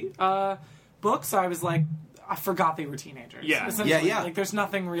 3 books, I was like, I forgot they were teenagers. Yeah. Essentially. Yeah, yeah. Like, there's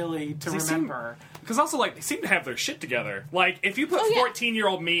nothing really to remember. Because also, like, they seem to have their shit together. Like, if you put Oh, yeah.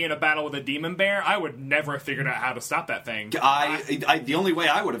 14-year-old me in a battle with a demon bear, I would never have figured out how to stop that thing. The only way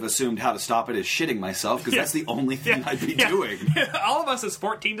I would have assumed how to stop it is shitting myself, because that's the only thing I'd be Yeah. doing. All of us as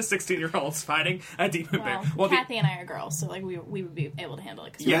 14 to 16-year-olds fighting a demon bear. Well, the- Kathy and I are girls, so like we would be able to handle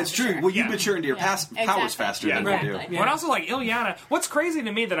it. 'cause Yeah, we're it's true. sure. Well, you Yeah. mature into your Yeah. powers Exactly. faster Yeah. than we do. Exactly. But also, like, Ilyana, what's crazy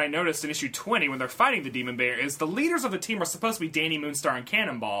to me that I noticed in issue 20 when they're fighting the demon bear is the leaders of the team are supposed to be Danny Moonstar and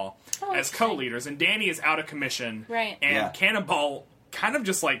Cannonball Oh, as co-leaders, and Danny is out of commission. Right. And Yeah. Cannonball kind of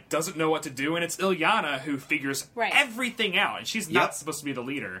just, like, doesn't know what to do, and it's Ilyana who figures Right. everything out, and she's not Yep. supposed to be the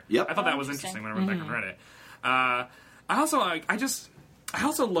leader. Yep. I thought that was interesting. interesting when I went back and read it. I also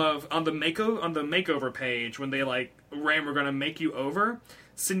love on the makeover page when they like, Ram, we're gonna make you over.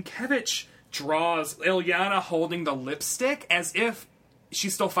 Sienkiewicz draws Ilyana holding the lipstick as if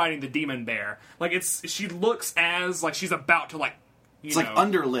she's still fighting the demon bear. Like she looks as like she's about to like. It's like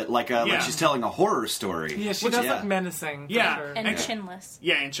underlit, like she's telling a horror story. Yeah, she does look menacing. Yeah, for sure. And chinless.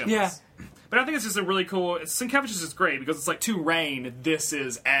 Yeah, and chinless. Yeah. But I think it's just a really cool. Sienkiewicz is just great because it's like to Rain, this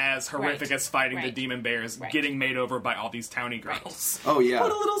is as horrific as fighting the demon bears, getting made over by all these townie girls. Oh yeah,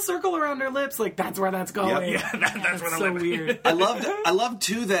 put a little circle around her lips, like that's where that's going. Yep. Yeah, that's where so weird. I loved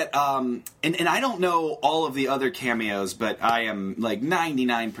too that, and I don't know all of the other cameos, but I am like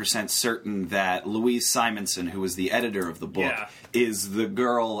 99% certain that Louise Simonson, who was the editor of the book, is the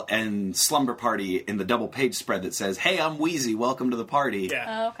girl in Slumber Party in the double page spread that says, "Hey, I'm Wheezy. Welcome to the party."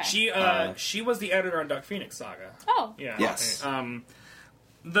 Yeah. Oh, okay. She was the editor on Dark Phoenix Saga. Oh. Yeah. Yes. Okay.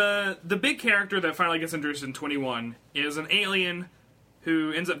 The big character that finally gets introduced in 21 is an alien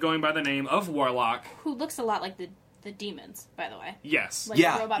who ends up going by the name of Warlock. Who looks a lot like the demons, by the way. Yes. Like the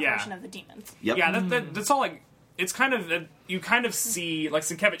robot version of the demons. Yep. Yeah, that's all like... It's kind of... you kind of see... Like,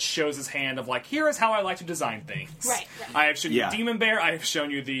 Sienkiewicz shows his hand of, like, here is how I like to design things. Right. I have shown you Demon Bear, I have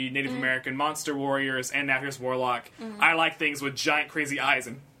shown you the Native American monster warriors, and now here's Warlock. I like things with giant crazy eyes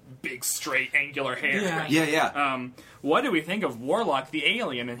and big, straight, angular hair. Yeah. What do we think of Warlock the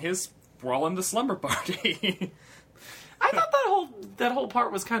alien and his brawl in the slumber party? I thought that whole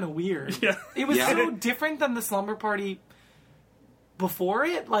part was kind of weird. Yeah. It was so different than the slumber party before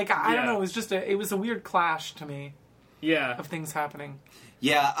it. Like, I don't know, it was just it was a weird clash to me. Yeah. Of things happening.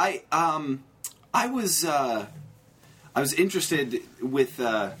 Yeah, I was interested with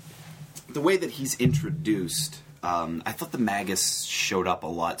the way that he's introduced. I thought the Magus showed up a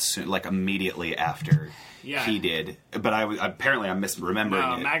lot soon, like immediately after he did. But I'm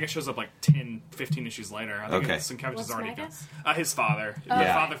misremembering it. Magus shows up like 10, 15 issues later. I think Sienkiewicz is already done. His father. The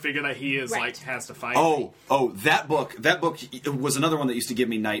father figure that he is like has to fight. That book was another one that used to give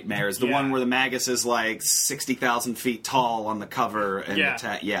me nightmares. The one where the Magus is like 60,000 feet tall on the cover and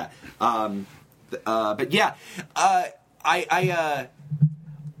but yeah,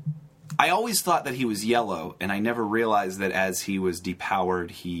 I always thought that he was yellow, and I never realized that as he was depowered,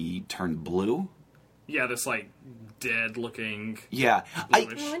 he turned blue. Yeah, this like dead-looking. Yeah,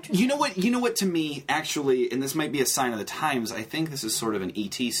 you know what? To me, actually, and this might be a sign of the times. I think this is sort of an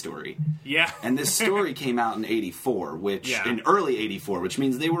ET story. Yeah, and this story came out in '84, in early '84, which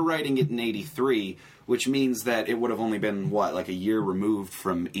means they were writing it in '83. Which means that it would have only been like a year removed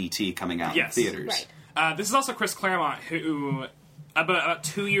from E.T. coming out in theaters. Right. This is also Chris Claremont, who about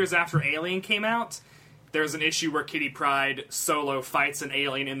 2 years after Alien came out, there's an issue where Kitty Pryde solo fights an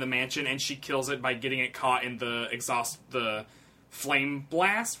alien in the mansion, and she kills it by getting it caught in the flame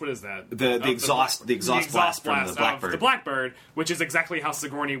blast. What is that? The exhaust blast from the Blackbird. Of the Blackbird, which is exactly how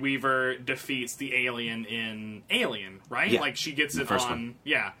Sigourney Weaver defeats the alien in Alien, right? Yeah. Like she gets it First on. one.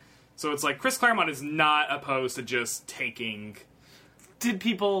 Yeah. So it's like Chris Claremont is not opposed to just taking. Did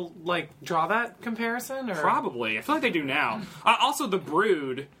people like draw that comparison? Or? Probably. I feel like they do now. Also, the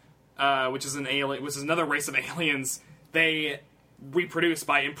Brood, which is another race of aliens. They reproduce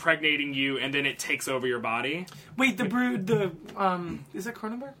by impregnating you, and then it takes over your body. Wait, the Brood. Is it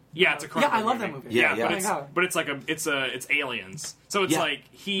Cronenberg? Yeah, it's a Cronenberg. Yeah, I love that movie. Yeah. But it's like it's aliens. So it's like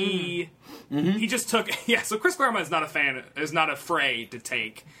he just took. Yeah. So Chris Claremont is not afraid to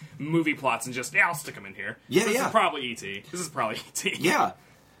take movie plots and just I'll stick them in here. Yeah, This is probably E.T. Yeah.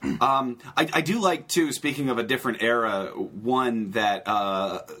 I do like, too, speaking of a different era, one that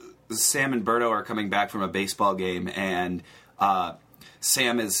Sam and Berto are coming back from a baseball game, and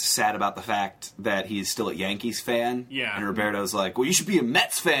Sam is sad about the fact that he's still a Yankees fan. Yeah. And Roberto's like, well, you should be a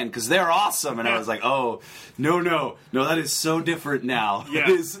Mets fan because they're awesome. And I was like, oh, no, that is so different now. Yeah. It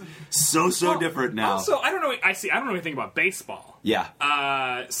is so different now. Also, I don't know anything about baseball.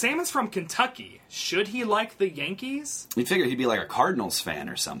 Yeah. Sam is from Kentucky. Should he like the Yankees? You'd figure he'd be like a Cardinals fan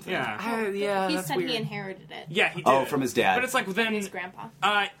or something. Yeah. He that's said weird. he inherited it. Yeah, he did. Oh, from his dad. But it's like then His grandpa.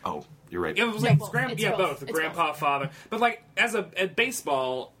 Oh, you're right. It was Yeah, like both. both. It's Grandpa, both. father. But like at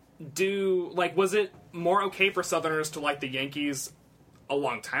baseball, was it more okay for Southerners to like the Yankees a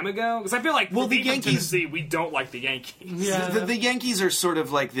long time ago? Because I feel like the being from Yankees, Tennessee, we don't like the Yankees. Yeah. The Yankees are sort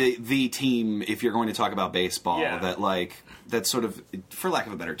of like the team, if you're going to talk about baseball, Yeah. that's sort of, for lack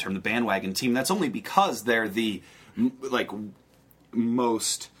of a better term, the bandwagon team. That's only because they're the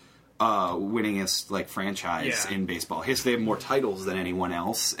most winningest franchise in baseball history. They have more titles than anyone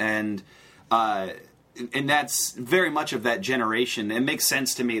else, and and that's very much of that generation. It makes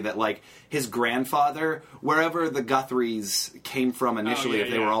sense to me that, like, his grandfather, wherever the Guthries came from initially, if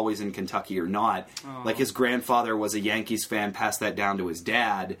they were always in Kentucky or not, like, his grandfather was a Yankees fan, passed that down to his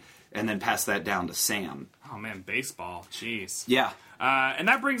dad, and then passed that down to Sam. Oh, man, baseball. Jeez. Yeah. And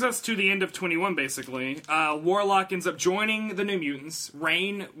that brings us to the end of 21, basically. Warlock ends up joining the New Mutants.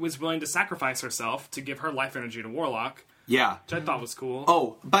 Rain was willing to sacrifice herself to give her life energy to Warlock. Yeah. Which I thought was cool.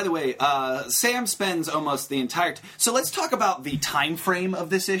 Oh, by the way, Sam spends almost the entire... So let's talk about the time frame of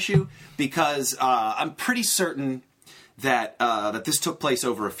this issue, because I'm pretty certain that that this took place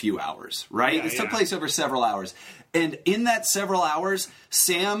over a few hours, right? Yeah, this took place over several hours. And in that several hours,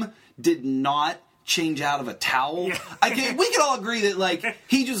 Sam did not change out of a towel. Yeah. We could all agree that, like,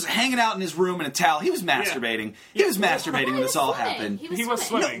 he just hanging out in his room in a towel. He was masturbating. He was masturbating when this all happened. He was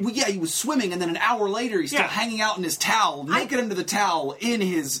swimming. No, yeah, he was swimming, and then an hour later, he's still hanging out in his towel, naked under the towel in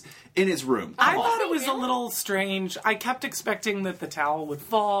his room. I thought it was a little strange. I kept expecting that the towel would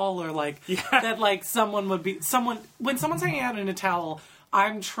fall, or like that, like someone would be when someone's hanging out in a towel.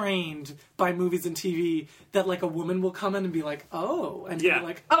 I'm trained by movies and TV that, like, a woman will come in and be like, oh, and be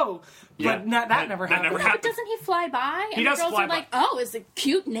like, oh, but that never happened. But doesn't he fly by? And He the does girls fly are by. like, oh, it's a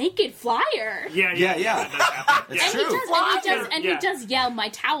cute naked flyer. Yeah. It's true. He does yell my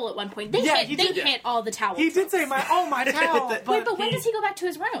towel at one point. They hit all the towels. He did say my towel. Wait, but when does he go back to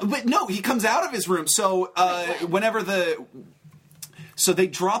his room? But no, he comes out of his room. So so they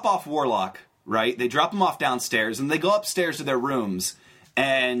drop off Warlock, right? They drop him off downstairs, and they go upstairs to their rooms.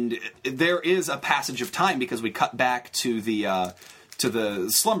 And there is a passage of time because we cut back to the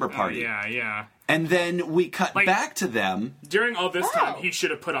slumber party. Yeah. And then we cut back to them. During all this time, he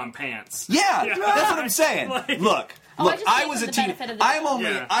should have put on pants. Yeah, that's what I'm saying. Look, I was a teen.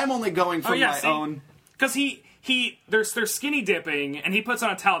 I'm only going from my own. Because they're skinny dipping, and he puts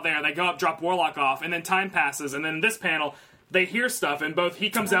on a towel there. They go up, drop Warlock off, and then time passes, and then in this panel, they hear stuff, and he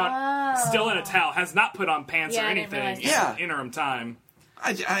comes out still in a towel, has not put on pants or anything in interim time.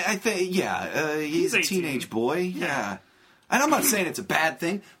 I think, he's a 18. teenage boy, yeah. And I'm not saying it's a bad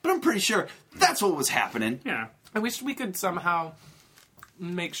thing, but I'm pretty sure that's what was happening. Yeah. I wish we could somehow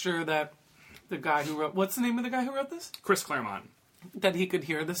make sure that the guy who wrote... What's the name of the guy who wrote this? Chris Claremont. That he could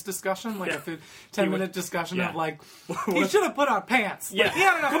hear this discussion, like a 10-minute discussion of, like, he What? should have put on pants. Yeah. Like, he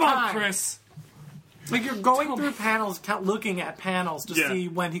had enough Come time. on, Chris. Like, you're going through panels, looking at panels to see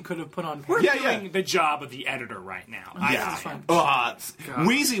when he could have put on pants. We're doing the job of the editor right now.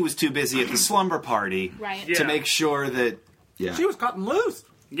 Wheezy was too busy at the slumber party to make sure that... Yeah. She was cutting loose.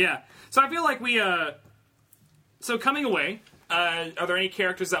 Yeah. So I feel like we... So coming away, are there any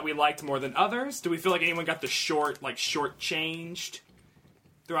characters that we liked more than others? Do we feel like anyone got the short-changed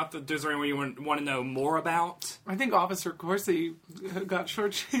throughout the... Is there anyone you want to know more about? I think Officer Corsi got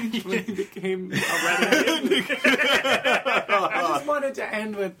shortchanged when he became a redhead. I just wanted to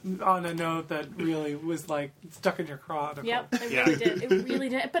end on a note that really was, like, stuck in your craw. Yep, it really did. It really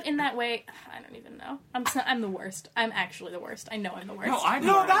did. But in that way, I don't even know. I'm the worst. I'm actually the worst. I know I'm the worst.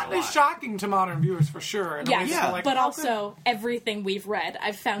 No, that is shocking to modern viewers for sure. But also, everything we've read,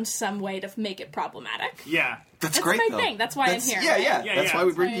 I've found some way to make it problematic. Yeah. That's great, my thing. That's why I'm here. Yeah. That's why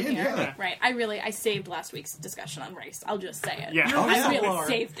we bring you in. Yeah. Right. I saved last week's discussion on race. I'll just say it. Yeah. I really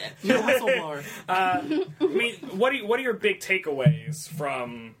saved it. You're a whistleblower. I mean, what are your big takeaways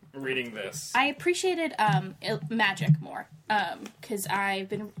from reading this? I appreciated magic more because I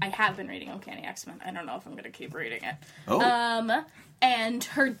have been reading Uncanny X-Men. I don't know if I'm going to keep reading it. And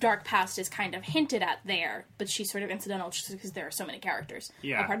her dark past is kind of hinted at there, but she's sort of incidental just because there are so many characters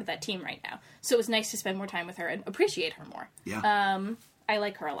a part of that team right now. So it was nice to spend more time with her and appreciate her more. Yeah. I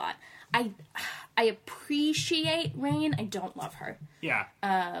like her a lot. I appreciate Rain. I don't love her. Yeah.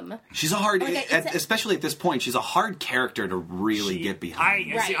 She's a hard, especially at this point, she's a hard character to really get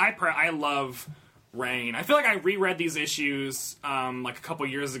behind. I love Rain. I feel like I reread these issues like a couple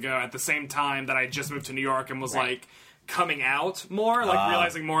years ago at the same time that I just moved to New York and was like coming out more, like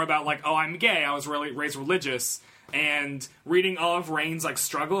realizing more about like, oh, I'm gay. I was really raised religious. And reading all of Rain's like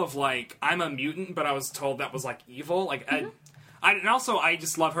struggle of like, I'm a mutant, but I was told that was like evil. Like, and also I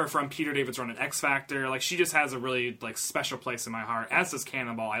just love her from Peter David's run on X Factor. Like, she just has a really like special place in my heart. As does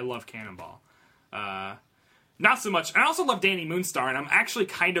Cannonball. I love Cannonball. Not so much. I also love Danny Moonstar, and I'm actually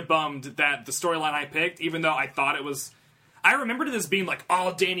kind of bummed that the storyline I picked, even though I thought it was... I remembered it as being like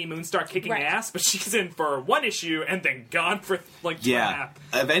all Danny Moonstar kicking ass, but she's in for one issue and then gone for like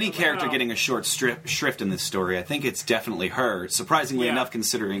 2.5. Of any character getting a short shrift in this story, I think it's definitely her. Surprisingly enough,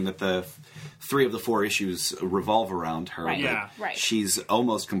 considering that the 3 of the 4 issues revolve around her. Right. but Yeah. Right. She's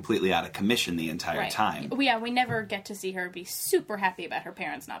almost completely out of commission the entire Right. time. We never get to see her be super happy about her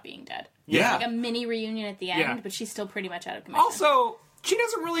parents not being dead. Yeah. Like a mini reunion at the end, Yeah. but she's still pretty much out of commission. Also, she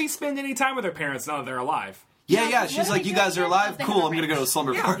doesn't really spend any time with her parents now that they're alive. Yeah, what she's are like, they you guys are doing? alive? They Cool, have a I'm going to go to a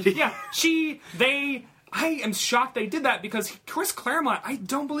slumber Yeah, party. yeah. I am shocked they did that because Chris Claremont, I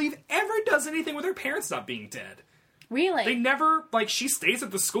don't believe, ever does anything with her parents not being dead. Really? They never, like, she stays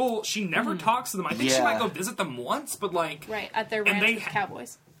at the school. She never talks to them. I think she Yeah. might go visit them once, but, like... Right, at their And ranch they with ha-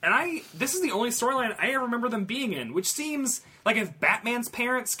 cowboys. And this is the only storyline I remember them being in, which seems like if Batman's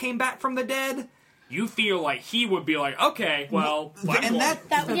parents came back from the dead, you feel like he would be like, okay, well... And that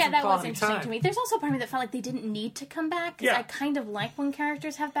That was quality interesting time. to me. There's also a part of me that felt like they didn't need to come back, because Yeah. I kind of like when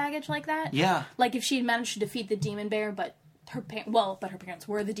characters have baggage like that. Yeah. Like if she had managed to defeat the demon bear, but her parents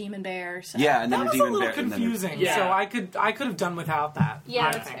were the demon bear, so... Yeah, and then That a was a demon little bear. and then confusing, Yeah. so I could have done without that. Yeah,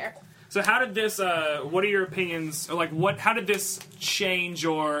 I that's think. fair. So how did this, what are your opinions, or like, how did this change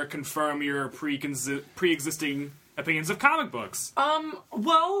or confirm your pre-existing opinions of comic books?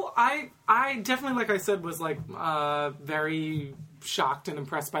 Well, I definitely, like I said, was like very shocked and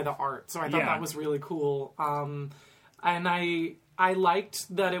impressed by the art. So I thought Yeah. that was really cool. And I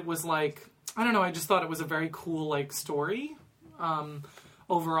liked that it was like, I don't know, I just thought it was a very cool like story.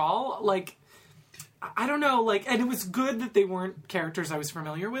 Overall, like, I don't know, like, and it was good that they weren't characters I was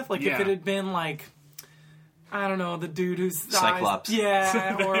familiar with. Like, Yeah. if it had been like, I don't know, the dude who's Cyclops.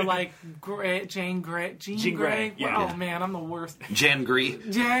 yeah, or like Jean Grey. Yeah. Oh man, I'm the worst. Jan Gree.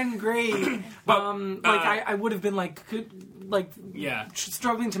 Jan Grey. I would have been like, Yeah.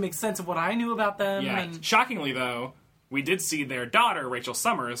 struggling to make sense of what I knew about them. Yeah. And Shockingly, though, we did see their daughter, Rachel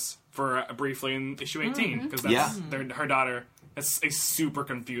Summers, for briefly in issue 18, because that's Yeah. her daughter. It's a super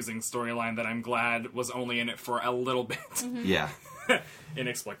confusing storyline that I'm glad was only in it for a little bit, Yeah.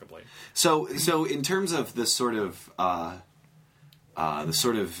 inexplicably. So in terms of the sort of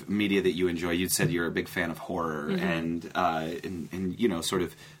media that you enjoy, you said you're a big fan of horror and you know, sort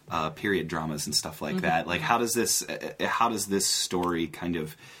of period dramas and stuff like that. Like, how does this story kind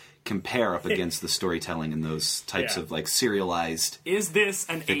of compare up against the storytelling in those types Yeah. of like serialized? Is this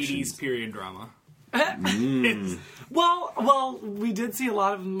an Fictions. 80s period drama? well, we did see a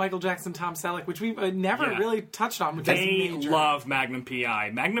lot of Michael Jackson, Tom Selleck, which we never Yeah. really touched on. Which They is major. love Magnum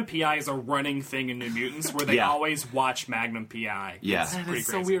P.I. Magnum P.I. is a running thing in New Mutants where they Yeah. always watch Magnum P.I. Yeah. It's That pretty is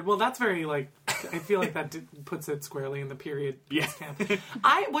so crazy. weird. Well, that's very like I feel like that puts it squarely in the period. Yeah. camp.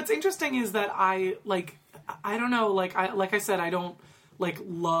 What's interesting is that I don't know, like I said, I don't like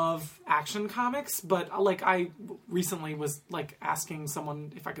love action comics, but like I recently was like asking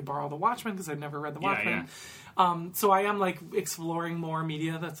someone if I could borrow The Watchmen because I'd never read The Watchmen. So I am like exploring more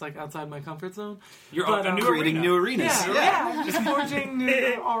media that's like outside my comfort zone. You're But, a new Creating arena. new arenas. Yeah, just forging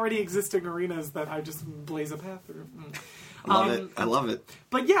new, already existing arenas that I just blaze a path through. I love it.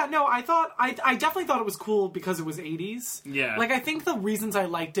 But yeah, no, I definitely thought it was cool because it was 80s. Yeah. Like, I think the reasons I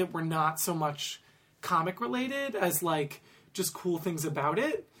liked it were not so much comic related as like just cool things about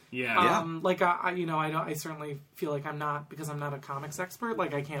it. Yeah. Like I certainly feel like I'm not, because I'm not a comics expert,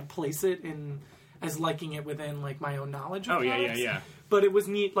 like I can't place it in as liking it within like my own knowledge of Oh, yeah, comics. yeah. But it was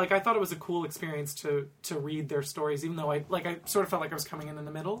neat. Like, I thought it was a cool experience to read their stories, even though I sort of felt like I was coming in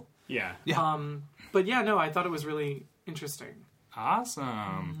the middle. Yeah. But yeah, no, I thought it was really interesting.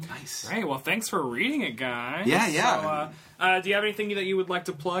 Awesome. Nice. Great. Well, thanks for reading it, guys. Yeah. So, do you have anything that you would like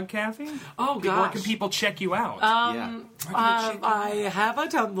to plug, Kathy? Oh, Where gosh. can people check you out? Yeah. I have a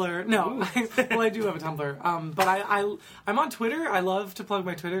Tumblr. No, well, I do have a Tumblr. But I'm on Twitter. I love to plug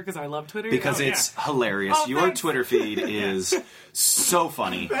my Twitter because I love Twitter. Because Oh, yeah. it's hilarious. Oh, Your thanks. Twitter feed is so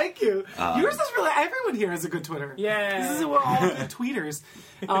funny. Thank you. Yours is really, everyone here has a good Twitter. Yeah. This is, we're all good tweeters.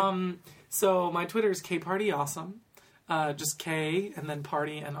 So my Twitter is kpartyawesome. Just K and then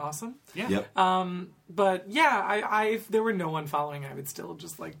party and awesome. Yeah. Yep. But yeah, I if there were no one following, I would still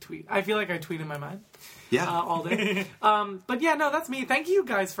just like tweet. I feel like I tweet in my mind Yeah. all day. But yeah, no, that's me. Thank you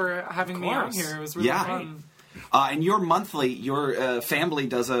guys for having me on course. here. It was really Yeah. fun. And your family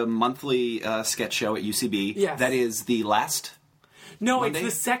does a monthly sketch show at UCB. Yes. That is the last. No, Monday?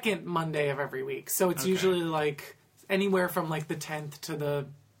 it's the second Monday of every week. So it's usually like anywhere from like the 10th to the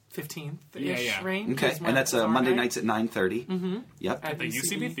 15th-ish Yeah. range. Okay. is when And that's it's our Monday night. nights at 9:30. Mm-hmm. Yep. At The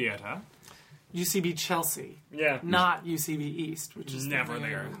UCB Theater. UCB Chelsea. Yeah. Not UCB East, which is Never the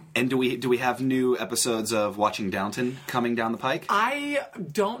there. And do we have new episodes of Watching Downton coming down the pike? I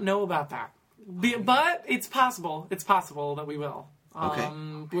don't know about that. But it's possible. It's possible that we will. Okay.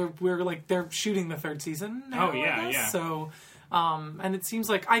 We're like, they're shooting the third season now, Oh, yeah, I guess. yeah. So And it seems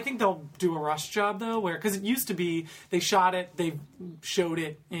like, I think they'll do a rush job though, because it used to be they shot it, they showed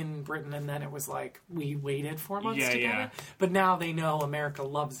it in Britain, and then it was like we waited 4 months to get it. But now they know America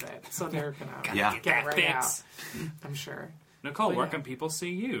loves it, so they're gonna get it right fix. out. I'm sure. Nicole, where can people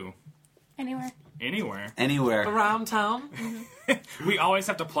see you? Anywhere. Anywhere. Around town. We always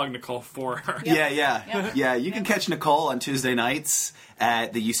have to plug Nicole for her. Yep. Yeah. You can catch Nicole on Tuesday nights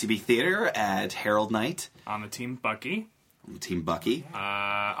at the UCB Theater at Herald Night. On the Team Bucky. Team Bucky.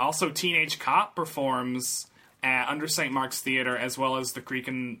 Also, Teenage Cop performs under St. Mark's Theater, as well as The Creek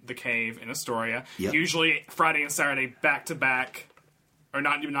and the Cave in Astoria. Yep. Usually Friday and Saturday back-to-back. Or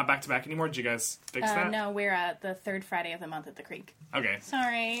not back-to-back anymore. Did you guys fix that? No, we're the third Friday of the month at the Creek. Okay.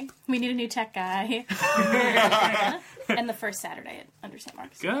 Sorry. We need a new tech guy. And the first Saturday at Under St.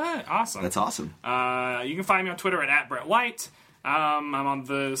 Mark's. Good. Awesome. That's awesome. You can find me on Twitter at Brett White. I'm on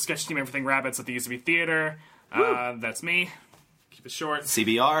the sketch team Everything Rabbits at the UCB Theater. That's me. Keep it short.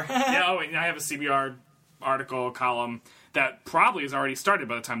 CBR. Yeah, I have a CBR article column that probably has already started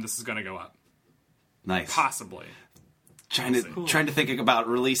by the time this is going to go up. Nice. Possibly. Trying to think about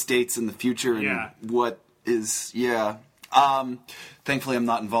release dates in the future and what is thankfully I'm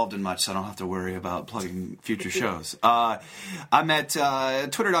not involved in much, so I don't have to worry about plugging future shows. I'm at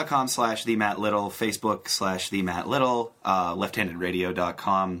twitter.com/TheMattLittle, Facebook/TheMattLittle,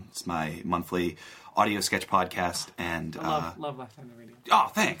 lefthandedradio.com. It's my monthly audio sketch podcast, and Love Left-Handed Radio. Oh,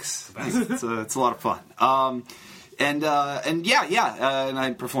 thanks. It's a lot of fun. And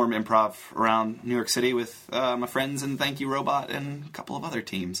I perform improv around New York City with my friends and Thank You Robot and a couple of other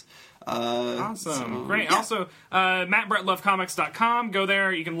teams. Awesome. Great. Yeah. Also, MattBrettLoveComics.com. Go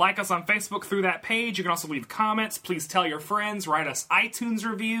there. You can like us on Facebook through that page. You can also leave comments. Please tell your friends. Write us iTunes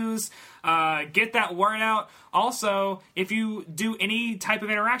reviews. Get that word out. Also, if you do any type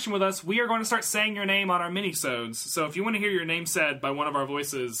of interaction with us, we are going to start saying your name on our minisodes. So if you want to hear your name said by one of our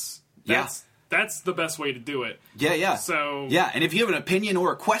voices, that's the best way to do it. Yeah. So and if you have an opinion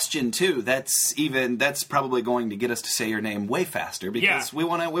or a question too, that's probably going to get us to say your name way faster because we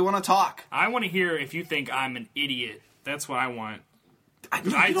want to talk. I want to hear if you think I'm an idiot. That's what I want. I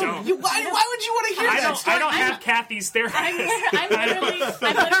don't. Why would you want to hear that? I don't have Kathy's therapist.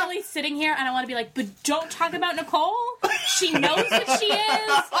 I'm literally sitting here and I want to be like, but don't talk about Nicole. She knows what she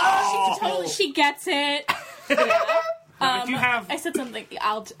is. She gets it. If you have, I said something.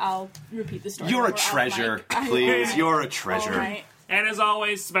 I'll repeat the story. You're a treasure, please. You're a treasure. Right. And as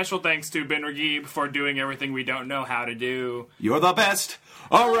always, special thanks to Ben Regib for doing everything we don't know how to do. You're the best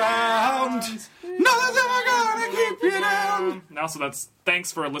around. Nothing's ever gonna keep you down. And also,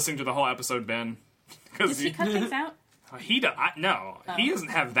 thanks for listening to the whole episode, Ben. Does he cut things out? He doesn't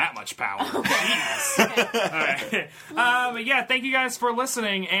have that much power. Jeez. Okay. All right. But yeah, thank you guys for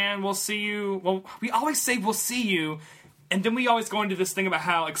listening, and we'll see you. Well, we always say we'll see you. And then we always go into this thing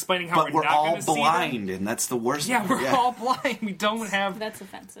about explaining how we're not going to see them. But we're all blind, and that's the worst part. Yeah, we're all blind. We don't have... That's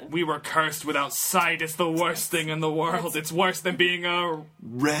offensive. We were cursed without sight. It's the worst thing in the world. It's worse than being a...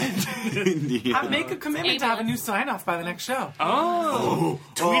 Red Indian. I make a commitment to have a new sign-off by the next show.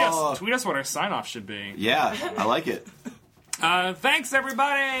 Tweet us what our sign-off should be. Yeah, I like it. Thanks,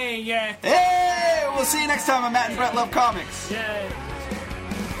 everybody! Yay! Hey! We'll see you next time on Matt and Brett Love Comics. Yay!